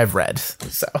something I've read.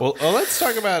 So well, let's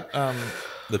talk about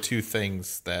the two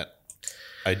things that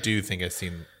I do think I've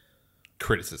seen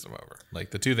criticism over. Like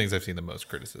the two things I've seen the most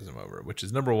criticism over, which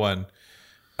is number one.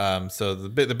 So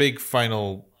the big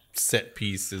final set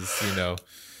piece is, you know,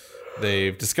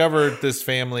 they've discovered this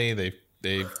family. They've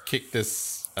kicked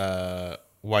this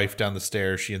wife down the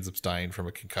stairs. She ends up dying from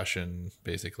a concussion,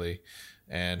 basically.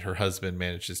 And her husband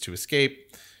manages to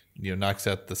escape, you know, knocks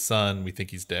out the son. We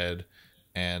think he's dead,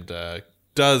 and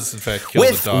does in fact kill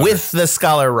the daughter with the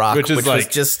Scholar Rock, which is like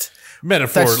just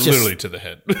metaphor, literally to the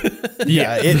head.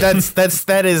 Yeah,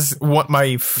 that is what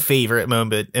my favorite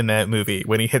moment in that movie,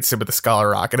 when he hits him with the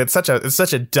Scholar Rock, and it's such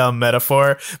a dumb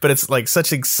metaphor, but it's like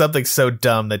something so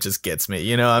dumb that just gets me.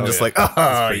 You know, I'm just like,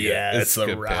 oh yeah, it's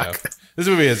the Rock. Payoff. This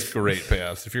movie has great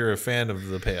payoffs. If you're a fan of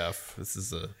the payoff, this is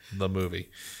the movie.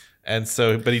 And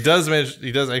so, but he does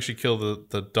actually kill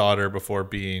the daughter before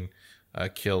being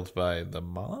killed by the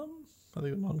mom. I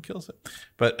think the mom kills it.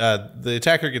 But the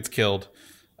attacker gets killed.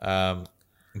 The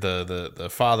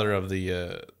father of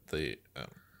the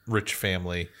rich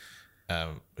family,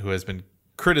 who has been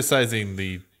criticizing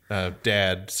the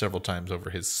dad several times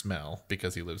over his smell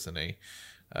because he lives in a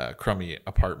crummy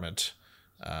apartment.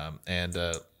 And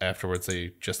afterwards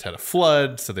they just had a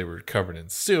flood, so they were covered in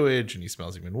sewage, and he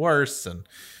smells even worse. And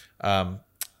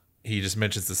he just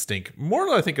mentions the stink more,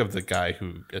 I think, of the guy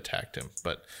who attacked him,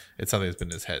 but it's something that's been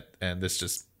in his head, and this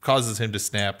just causes him to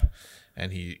snap,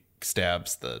 and he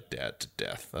stabs the dad to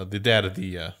death. The dad of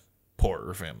the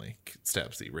poorer family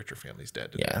stabs the richer family's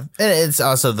dad to death. Yeah, and it's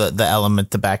also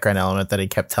the background element that he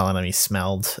kept telling him he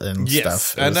smelled and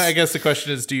stuff. And I guess the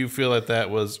question is, do you feel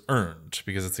that was earned?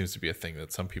 Because it seems to be a thing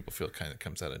that some people feel kind of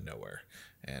comes out of nowhere.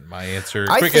 And my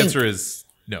quick answer is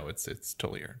no, it's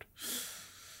totally earned.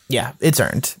 Yeah, it's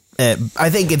earned. I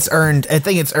think it's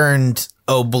earned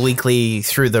obliquely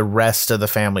through the rest of the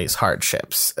family's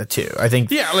hardships too. I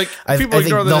think. Yeah, like people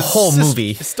ignore that the whole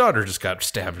movie. His daughter just got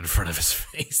stabbed in front of his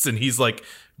face, and he's like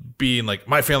being like,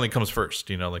 "My family comes first,"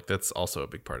 you know, like that's also a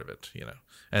big part of it, you know.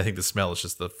 And I think the smell is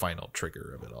just the final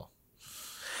trigger of it all.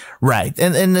 Right.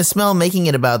 And the smell, making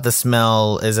it about the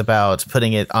smell is about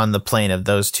putting it on the plane of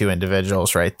those two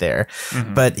individuals right there.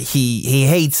 Mm-hmm. But he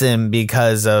hates him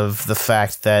because of the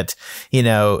fact that, you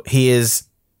know, he's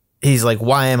like,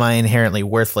 why am I inherently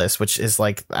worthless? Which is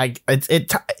like,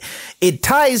 it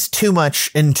ties too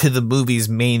much into the movie's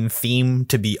main theme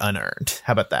to be unearned.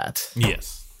 How about that?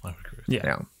 Yes. I would agree with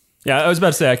that. Yeah, I was about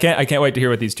to say, I can't wait to hear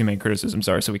what these two main criticisms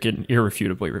are so we can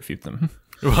irrefutably refute them.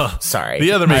 Well, sorry.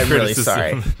 The other main criticism.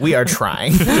 Really sorry. We are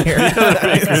trying. Before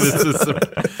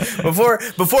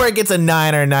it gets a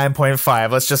 9 or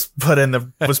 9.5, let's just put in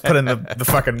the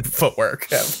fucking footwork.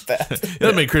 The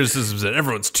other main criticism is that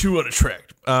everyone's too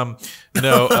unattractive.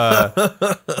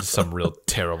 Some real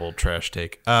terrible trash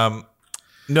take. No,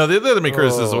 the other main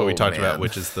criticism is what we talked about,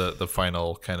 which is the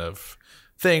final kind of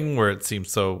thing where it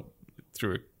seems so,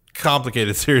 through a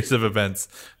complicated series of events.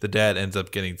 The dad ends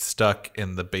up getting stuck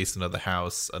in the basement of the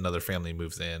house. Another family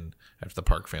moves in after the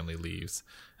Park family leaves.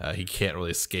 He can't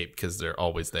really escape because they're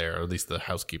always there, or at least the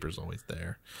housekeeper's always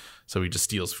there. So he just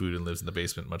steals food and lives in the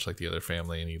basement, much like the other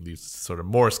family, and he leaves sort of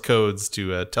Morse codes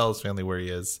to tell his family where he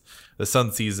is. The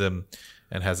son sees him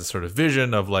and has a sort of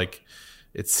vision of like,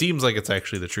 it seems like it's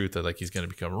actually the truth that like he's going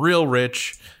to become real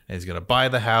rich and he's going to buy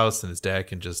the house, and his dad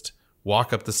can just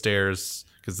walk up the stairs,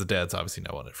 because the dad's obviously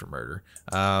not wanted for murder,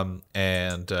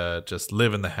 and just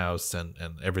live in the house, and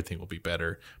everything will be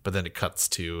better. But then it cuts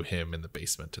to him in the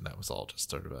basement, and that was all just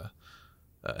sort of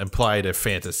implied a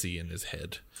fantasy in his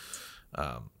head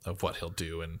of what he'll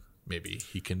do, and maybe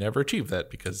he can never achieve that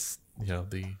because, you know,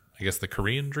 I guess the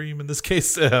Korean dream in this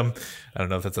case. I don't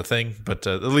know if that's a thing, but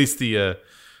at least the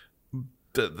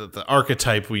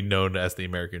archetype we know as the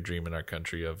American dream in our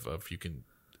country of you can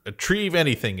achieve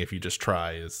anything if you just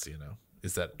try is, you know,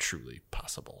 is that truly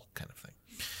possible kind of thing.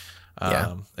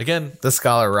 Again, the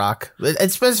Scholar Rock.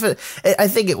 It's specific. I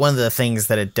think one of the things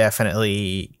that it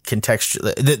definitely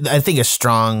I think a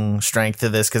strong strength to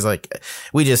this, because like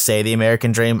we just say the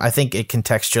American dream, I think it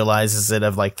contextualizes it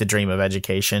of like the dream of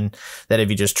education, that if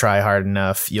you just try hard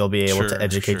enough, you'll be able to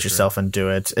educate yourself and do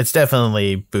it. It's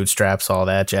definitely bootstraps, all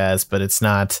that jazz, but it's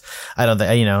not, I don't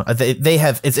think, you know, they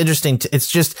have, it's interesting.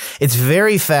 It's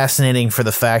very fascinating for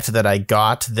the fact that I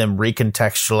got them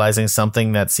recontextualizing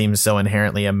something that seems so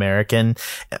inherently American,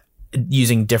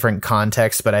 using different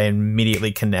context, but I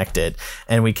immediately connected,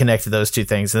 and we connected those two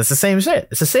things, and it's the same shit.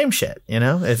 It's the same shit, you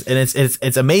know.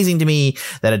 It's amazing to me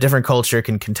that a different culture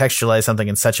can contextualize something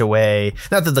in such a way.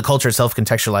 Not that the culture itself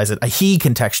contextualizes it, he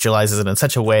contextualizes it in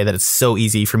such a way that it's so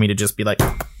easy for me to just be like,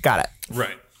 got it.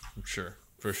 Right.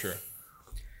 For sure.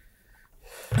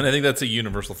 And I think that's a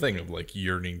universal thing of like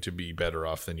yearning to be better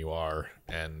off than you are,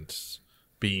 and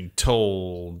being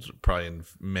told probably in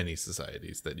many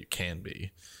societies that you can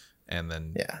be. And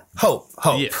then hope.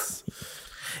 Yes.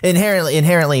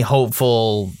 Inherently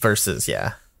hopeful versus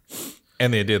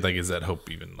And the idea like, is that hope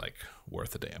even like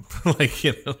worth a damn? Like,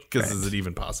 you know, because is it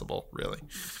even possible, really?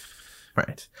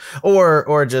 Right.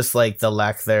 Or just like the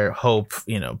lack there hope,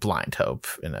 you know, blind hope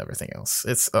and everything else.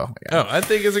 It's oh my god. Oh, I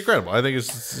think it's incredible. I think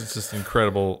it's just an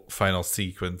incredible final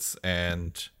sequence,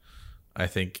 and I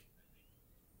think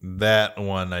that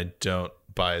one I don't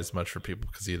buy as much for people,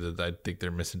 because either I think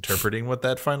they're misinterpreting what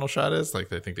that final shot is, like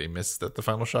they think they missed that the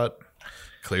final shot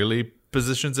clearly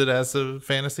positions it as a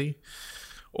fantasy,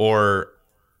 or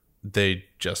they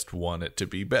just want it to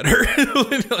be better.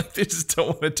 Like they just don't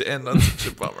want it to end on such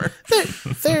a bummer.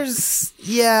 There's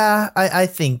I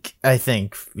think I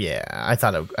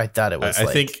thought it was I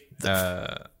like, think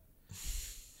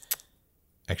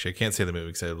actually, I can't say the movie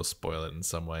because it'll spoil it in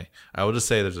some way. I will just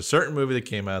say there's a certain movie that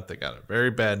came out that got a very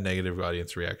bad negative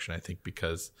audience reaction, I think,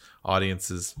 because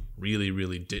audiences really,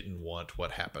 really didn't want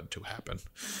what happened to happen.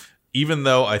 Even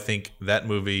though I think that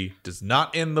movie does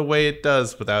not end the way it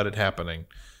does without it happening.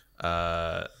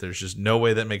 There's just no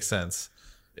way that makes sense.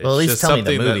 It's well, at least tell me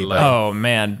the movie. Oh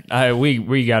man, I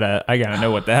gotta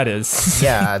know what that is.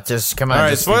 Yeah, just come on. All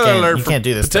right, spoiler alert! You can't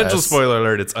do this. Potential spoiler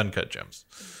alert! It's Uncut Gems.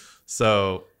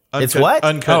 So it's what?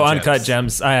 Uncut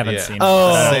Gems. I haven't seen it.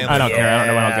 Oh, I don't care. I don't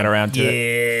know when I'll get around to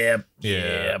it.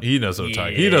 Yeah, he knows what I'm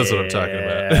talking. He knows what I'm talking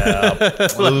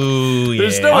about. Ooh,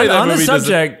 There's no way that on movie the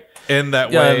subject end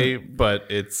that way, but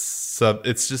it's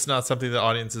just not something that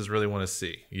audiences really want to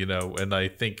see, you know. And I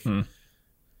think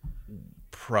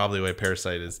probably the way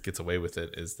Parasite gets away with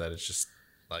it is that it's just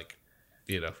like,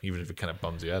 you know, even if it kind of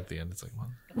bums you out at the end, it's like,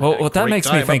 well, what that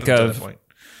makes me think of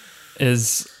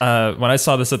is when I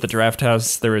saw this at the Draft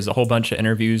House, there was a whole bunch of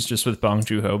interviews just with Bong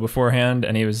Joon-ho beforehand,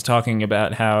 and he was talking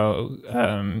about how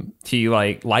he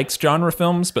likes genre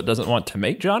films but doesn't want to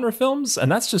make genre films, and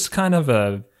that's just kind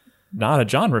of not a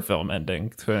genre film ending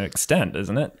to an extent,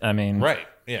 isn't it? I mean, right?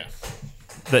 Yeah,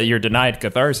 that you're denied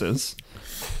catharsis.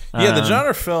 Yeah, the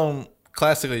genre film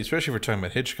classically, especially if we're talking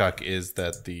about Hitchcock, is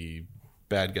that the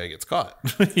bad guy gets caught.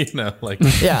 You know, like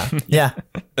yeah.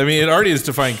 I mean, it already is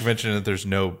defying convention that there's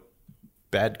no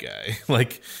bad guy.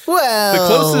 Like, well, the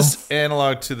closest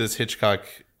analog to this Hitchcock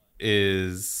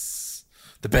is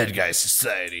the Bad Guy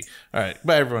Society. All right,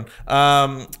 bye everyone.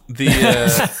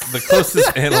 The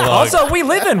closest analog. Also, we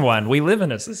live in one. We live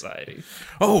in a society.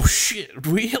 Oh shit!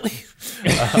 Really?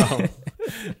 Sorry,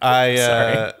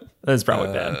 that's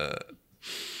probably bad.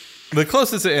 The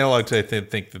closest analog to I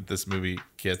think that this movie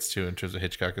gets to in terms of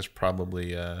Hitchcock is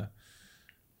probably oh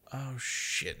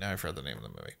shit! Now I forgot the name of the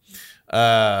movie.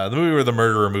 The movie where the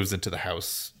murderer moves into the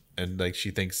house and like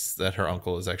she thinks that her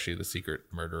uncle is actually the secret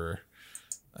murderer.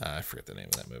 I forget the name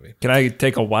of that movie. Can I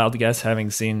take a wild guess, having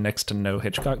seen next to no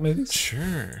Hitchcock movies?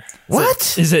 Sure.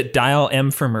 What? Is it Dial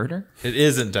M for Murder? It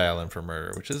isn't Dial M for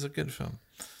Murder, which is a good film.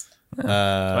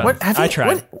 What? I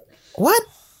tried. What?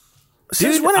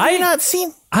 Since Dude, when have you not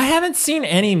seen? I haven't seen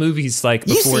any movies like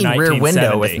You've before seen 1970. Rear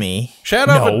Window with me.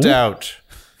 Shadow of No. a Doubt.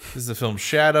 This is the film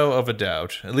Shadow of a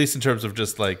Doubt. At least in terms of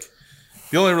just like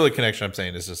the only really connection I'm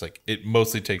saying is just like it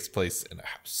mostly takes place in a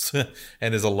house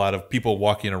and there's a lot of people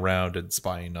walking around and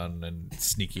spying on and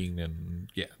sneaking and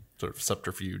sort of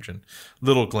subterfuge and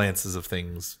little glances of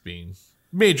things being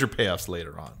major payoffs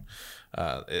later on.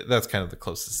 That's kind of the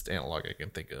closest analog I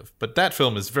can think of. But that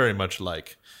film is very much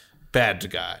like bad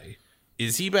guy.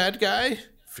 Is he bad guy?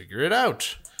 Figure it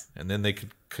out. And then they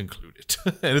could conclude it.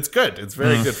 And it's good. It's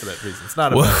very good for that reason. It's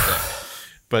not a bad thing.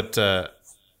 But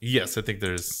yes, I think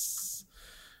there's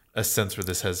a sense where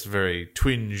this has very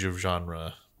twinge of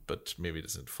genre, but maybe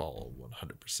doesn't fall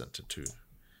 100% into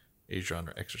a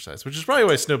genre exercise, which is probably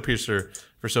why Snowpiercer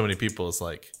for so many people is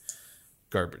like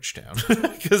garbage town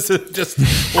because it just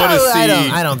want to see.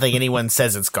 I don't think anyone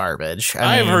says it's garbage.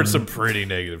 I've heard some pretty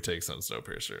negative takes on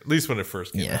Snowpiercer, at least when it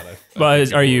first came out.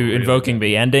 But are you invoking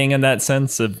the ending in that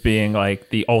sense of being like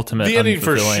the ultimate, the ending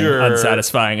for sure,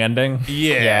 unsatisfying ending?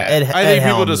 Yeah, I think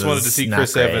people just wanted to is see not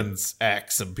Chris great. Evans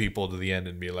axe some people to the end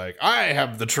and be like, "I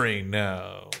have the train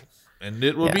now." And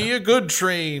it will be a good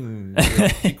train,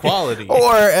 equality.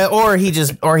 Or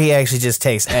he actually just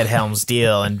takes Ed Helms'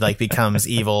 deal and like becomes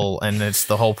evil, and it's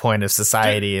the whole point of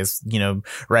society is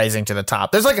rising to the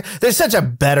top. There's such a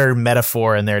better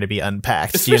metaphor in there to be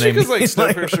unpacked. Especially because like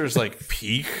Like, Snowpiercer is like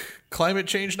peak climate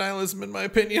change nihilism in my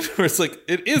opinion, where it's like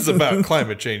it is about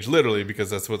climate change literally because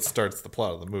that's what starts the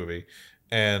plot of the movie,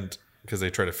 and because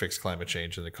they try to fix climate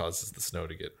change and it causes the snow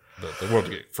to get the world to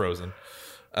get frozen.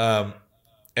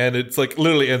 And it's like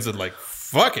literally ends in like,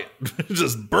 fuck it.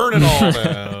 Just burn it all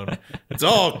down. It's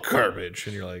all garbage.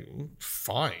 And you're like,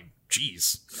 fine.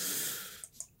 Jeez.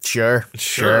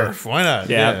 Sure. Why not?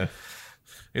 Yeah.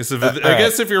 I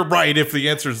guess if you're right, if the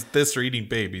answer is this or eating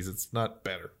babies, it's not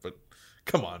better. But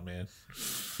come on, man.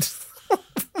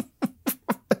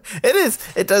 It is.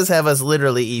 It does have us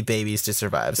literally eat babies to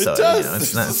survive. So It does.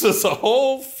 it's not. It's just a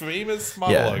whole famous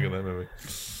monologue in that movie.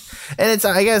 And it's,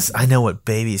 I guess, I know what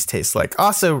babies taste like.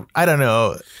 Also, I don't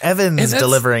know. Evans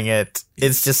delivering it,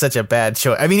 it's just such a bad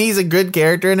choice. I mean, he's a good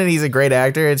character in it. He's a great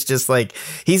actor. It's just like,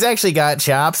 he's actually got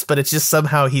chops, but it's just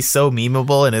somehow he's so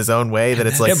memeable in his own way that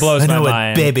it's like, it blows I know my what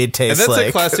mind. baby tastes And that's like.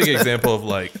 a classic example of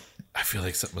like, I feel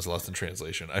like something was lost in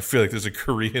translation. I feel like there's a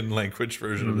Korean language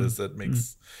version of this that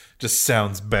makes, just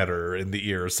sounds better in the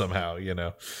ear somehow,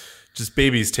 Just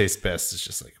babies taste best. It's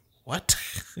just like, what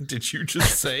did you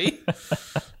just say?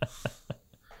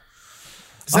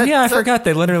 I forgot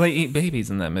they literally eat babies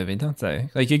in that movie, don't they?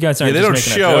 Like you guys aren't. They just don't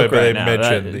making a show joke it, but right they now.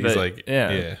 mentioned That- he's but- like,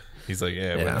 yeah. He's like,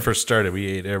 when it first started, we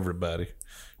ate everybody.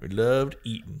 We loved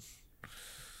eating.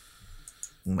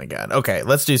 Oh my God. Okay,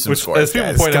 let's do some Which, scores, as people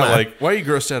guys. point Come out, on. like, why are you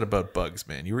grossed out about bugs,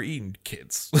 man? You were eating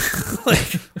kids.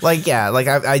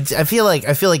 I feel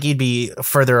like you'd be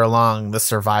further along the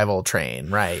survival train,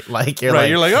 right? Like you're Right, like,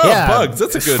 you're like, oh, bugs,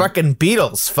 that's a good- fucking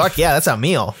beetles. Fuck yeah, that's a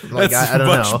meal. Like That's I don't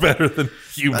much know. better than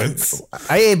humans.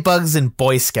 I ate bugs in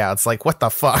Boy Scouts. Like what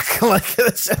the fuck? Like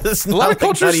it's A lot of not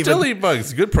cultures even- still eat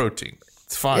bugs. Good protein.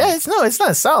 It's fine. Yeah, it's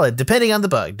not solid. Depending on the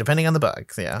bug.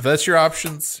 Yeah. If that's your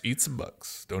options, eat some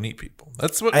bugs. Don't eat people.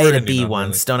 That's what I we're ate a ending bee on,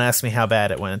 once. Don't ask me how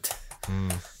bad it went.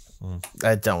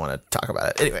 I don't want to talk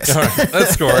about it. Anyways. Really. All right,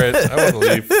 let's score it. I want to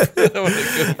leave. I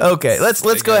wanna go. Okay, let's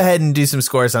go ahead and do some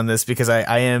scores on this because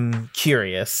I am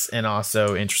curious and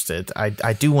also interested.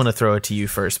 I do want to throw it to you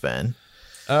first, Ben.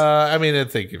 I mean, I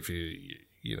think if you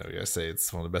gotta say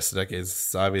it's one of the best of the decades,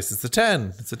 it's obvious. It's a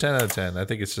 10. It's a 10 out of 10. I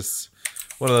think it's just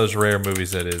one of those rare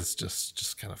movies that is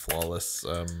just kind of flawless.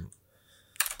 I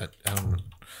don't know.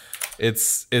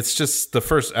 It's just the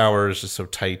first hour is just so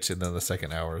tight, and then the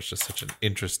second hour is just such an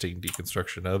interesting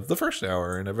deconstruction of the first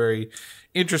hour in a very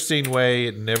interesting way.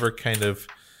 It never kind of.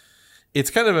 It's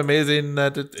kind of amazing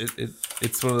that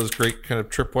it's one of those great kind of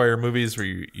tripwire movies where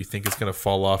you think it's going to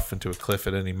fall off into a cliff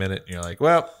at any minute, and you're like,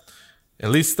 well, at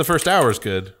least the first hour is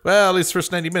good. Well, at least the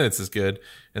first 90 minutes is good.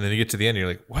 And then you get to the end, and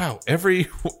you're like, wow, every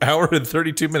hour and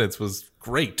 32 minutes was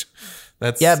great.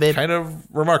 That's kind of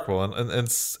remarkable. And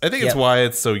I think it's why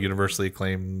it's so universally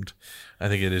acclaimed. I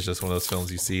think it is just one of those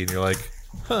films you see, and you're like,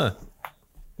 huh,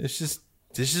 this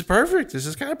is perfect. This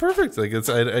is kind of perfect.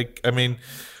 Like I mean,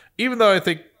 even though I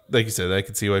think, like you said, I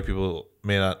can see why people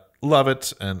may not love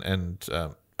it. And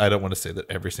I don't want to say that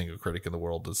every single critic in the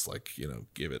world is like,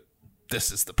 give it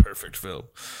this is the perfect film.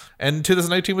 And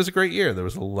 2019 was a great year. There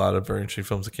was a lot of very interesting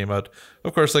films that came out.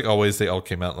 Of course, like always, they all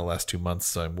came out in the last 2 months,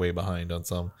 so I'm way behind on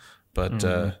some. But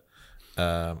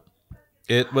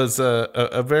it was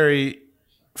a very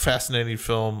fascinating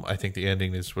film. I think the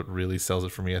ending is what really sells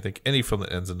it for me. I think any film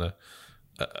that ends in a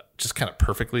just kind of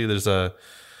perfectly. There's a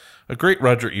great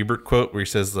Roger Ebert quote where he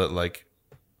says that like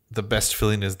the best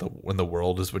feeling is when the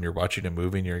world is when you're watching a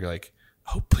movie and you're like,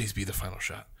 oh, please be the final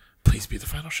shot. Please be the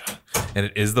final shot. And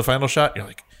it is the final shot. You're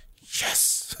like,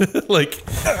 yes. Like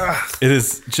it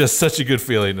is just such a good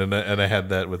feeling. And I had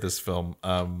that with this film.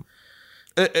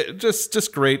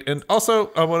 Just great. And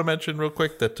also I want to mention real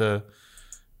quick that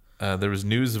there was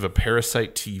news of a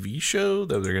Parasite TV show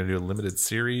that they're going to do a limited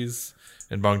series.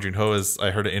 And Bong Joon-ho,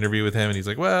 I heard an interview with him, and he's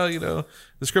like, well,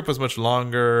 the script was much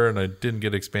longer, and I didn't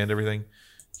get to expand everything.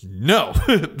 No,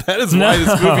 that is why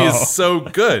this movie is so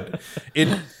good.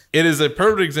 It is a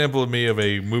perfect example of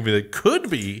a movie that could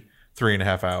be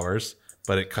 3.5 hours,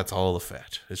 but it cuts all the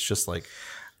fat. It's just like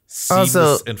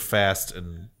seamless and fast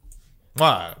and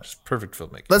just perfect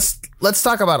filmmaking. Let's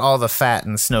talk about all the fat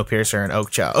in Snowpiercer and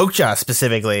Okja. Okja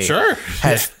specifically,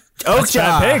 has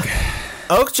Okja.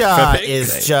 Okja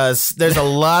is just, there's a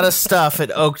lot of stuff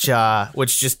at Okja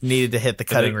which just needed to hit the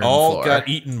cutting room floor. All got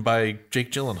eaten by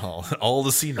Jake Gyllenhaal. All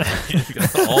the scenery.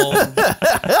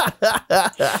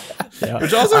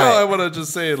 Which also, I want to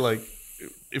just say, like,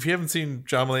 if you haven't seen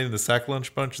John Mulaney and the Sack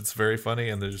Lunch Bunch, it's very funny.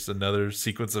 And there's another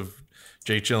sequence of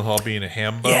Jake Gyllenhaal being a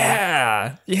ham bone.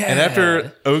 Yeah. And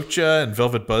after Okja and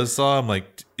Velvet Buzzsaw, I'm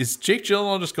like, is Jake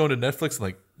Gyllenhaal just going to Netflix and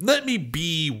like, let me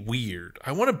be weird.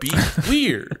 I want to be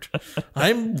weird.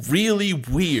 I'm really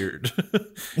weird.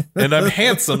 And I'm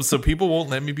handsome, so people won't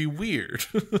let me be weird.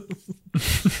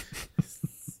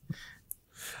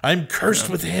 I'm cursed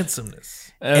with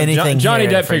handsomeness. Johnny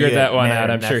Depp figured that one out.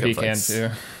 I'm sure he can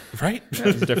too. Right? It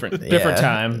was different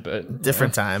time, but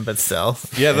different time, but still.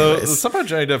 Yeah, though somehow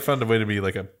Johnny Depp found a way to be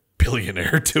like a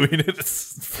billionaire doing it.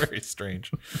 It's very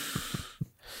strange.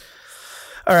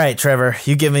 All right, Trevor,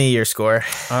 you give me your score.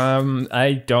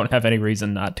 I don't have any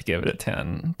reason not to give it a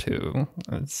 10.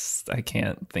 I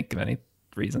can't think of any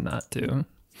reason not to.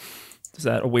 Is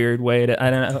that a weird way to? I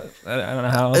don't know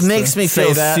how else it makes me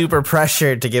feel that. Super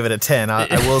pressured to give it a 10.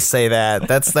 I will say that.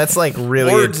 That's like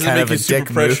really or does kind it of make a you dick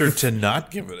super pressure move. to not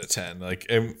give it a 10? Like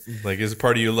is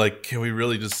part of you like, can we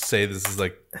really just say this is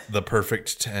like the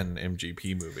perfect 10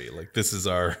 MGP movie? Like this is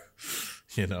our.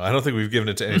 I don't think we've given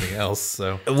it to anything else.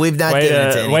 So we've not given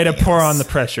it to anything way to pour else. on the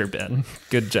pressure, Ben.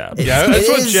 Good job. Yeah, I just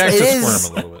want Jack to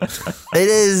squirm a little bit. It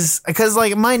is because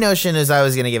like my notion is I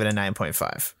was going to give it a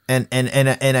 9.5,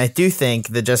 and I do think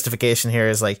the justification here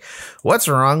is like, what's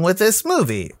wrong with this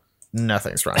movie?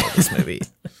 Nothing's wrong with this movie,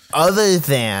 other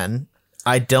than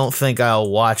I don't think I'll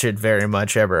watch it very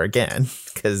much ever again.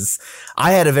 Because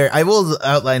I will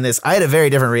outline this. I had a very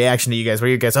different reaction to you guys,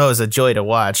 where you guys, it's a joy to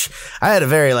watch. I had a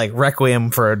very like Requiem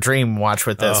for a Dream watch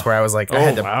with this, where I was like, I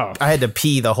had to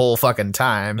pee the whole fucking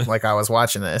time. Like I was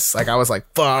watching this, like I was like,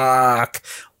 fuck.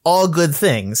 All good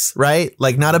things, right?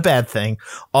 Like not a bad thing.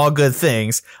 All good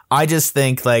things. I just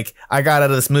think like I got out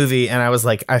of this movie and I was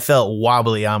like, I felt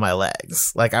wobbly on my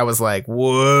legs. Like I was like,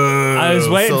 whoa. I was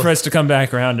waiting for us to come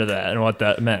back around to that and what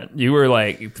that meant. You were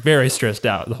like very stressed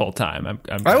out the whole time.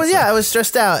 I was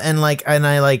stressed out and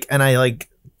I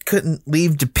couldn't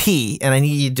leave to pee and I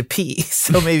needed to pee.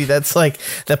 So maybe that's like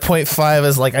the 0.5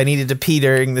 is like I needed to pee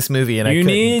during this movie and you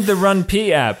need the Run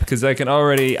Pee app because I can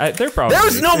already. There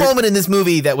was no moment in this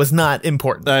movie that was not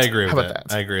important. I agree with that.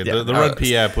 I agree. Yeah. The Run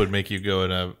Pee app would make you go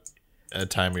in a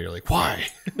time where you're like, why?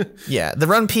 Yeah, the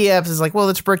Run Pee app is like, well,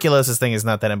 the tuberculosis thing is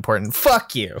not that important.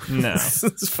 Fuck you. No.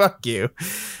 Fuck you.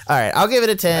 All right, I'll give it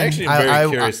a 10. I actually am very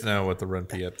curious now what the Run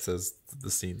Pee app says the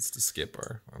scenes to skip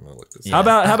are. I'm gonna look this up.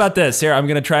 How about this? Here, I'm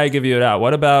gonna try to give you it out.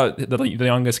 What about the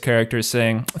youngest character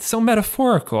saying it's so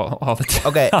metaphorical all the time?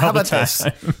 Okay, how about this?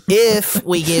 If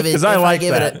we give it,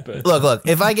 look,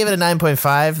 if I give it a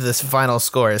 9.5, this final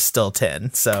score is still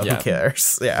 10. So who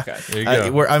cares? Yeah, okay, there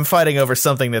you go. I'm fighting over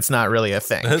something that's not really a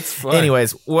thing. That's fine.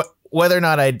 Anyways, whether or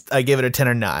not I give it a 10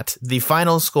 or not, the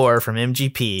final score from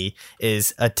MGP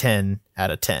is a 10 out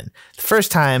of 10. The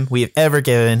first time we have ever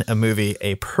given a movie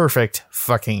a perfect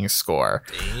fucking score.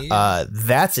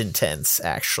 That's intense,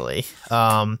 actually.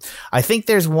 I think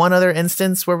there's one other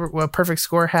instance where a perfect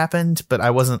score happened, but I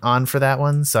wasn't on for that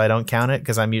one, so I don't count it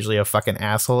because I'm usually a fucking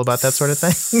asshole about that sort of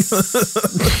thing.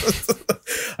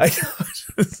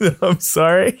 I'm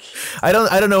sorry. I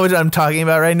don't know what I'm talking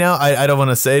about right now. I don't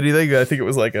want to say anything. I think it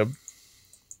was like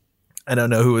I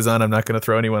don't know who was on. I'm not going to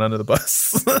throw anyone under the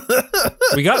bus.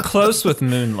 We got close with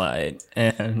Moonlight,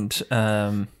 and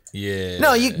Yeah.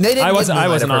 No, they didn't give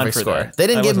Moonlight a perfect score. They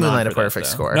didn't give Moonlight a perfect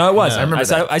score. No, it wasn't. I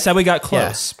remember I said we got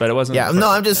close, but it wasn't. Yeah, no,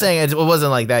 I'm just saying it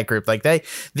wasn't like that group. Like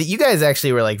you guys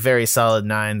actually were like very solid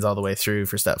 9s all the way through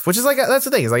for stuff, which is like that's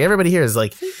the thing. Is like everybody here is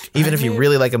like, even if you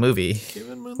really like a movie,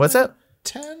 what's up?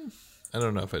 10. I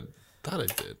don't know if I thought I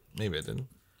did. Maybe I didn't.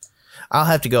 I'll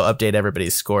have to go update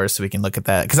everybody's scores so we can look at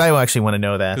that because I actually want to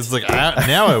know that. It's like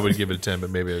now I would give it a 10, but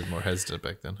maybe I was more hesitant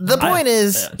back then. The point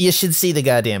is, you should see the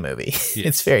goddamn movie. Yes.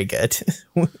 It's very good.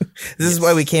 This is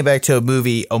why we came back to a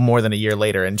movie more than a year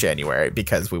later in January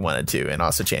because we wanted to, and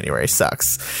also January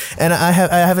sucks. And I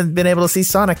haven't been able to see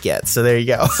Sonic yet, so there you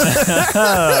go.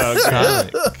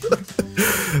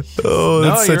 Oh,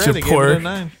 it's such a poor.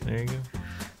 9. There you go.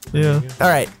 Yeah. All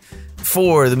right.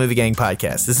 For the Movie Gang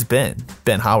podcast, this has been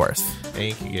Ben Haworth.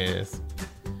 Thank you, guys.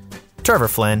 Trevor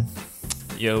Flynn.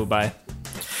 Yo, bye.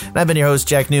 And I've been your host,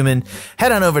 Jack Newman.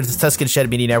 Head on over to the Tuscan Shed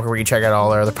Media Network where you can check out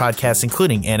all our other podcasts,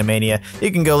 including Animania.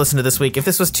 You can go listen to This Week. If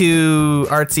this was too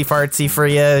artsy-fartsy for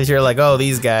you, you're like, oh,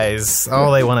 these guys,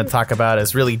 all they want to talk about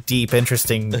is really deep,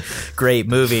 interesting, great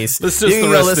movies. Let's just you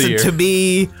can the go rest of the listen year. to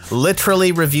me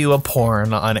literally review a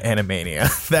porn on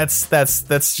Animania.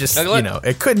 That's just,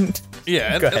 it couldn't...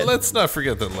 Yeah, and let's not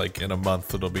forget that like in a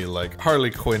month it'll be like Harley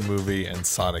Quinn movie and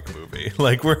Sonic movie.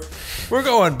 Like we're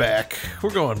going back. We're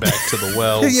going back to the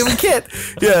wells. Yeah, we can't.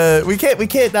 Yeah, we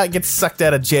can't not get sucked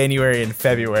out of January and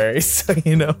February. So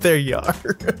there you are.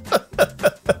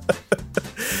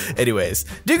 Anyways,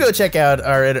 do go check out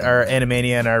our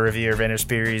Animania and our review of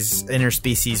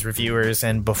Interspecies reviewers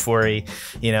and Before-y.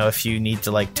 If you need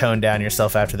to like tone down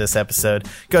yourself after this episode,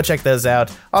 go check those out.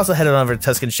 Also head on over to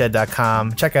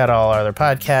TuscanShed.com. Check out all our other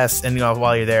podcasts, and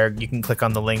while you're there, you can click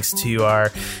on the links to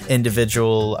our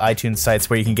individual iTunes sites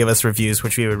where you can give us reviews,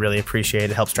 which we would really appreciate.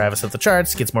 It helps drive us up the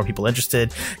charts, gets more people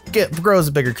interested, grows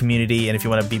a bigger community, and if you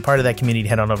want to be part of that community,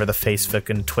 head on over to Facebook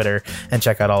and Twitter and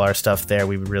check out all our stuff there.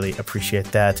 We would really appreciate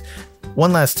that.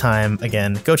 One last time,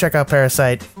 again, go check out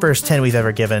Parasite, first 10 we've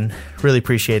ever given. Really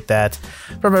appreciate that.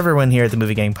 From everyone here at the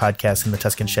Movie Gang Podcast and the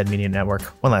Tuscan Shed Media Network,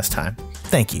 one last time,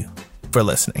 thank you for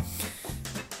listening.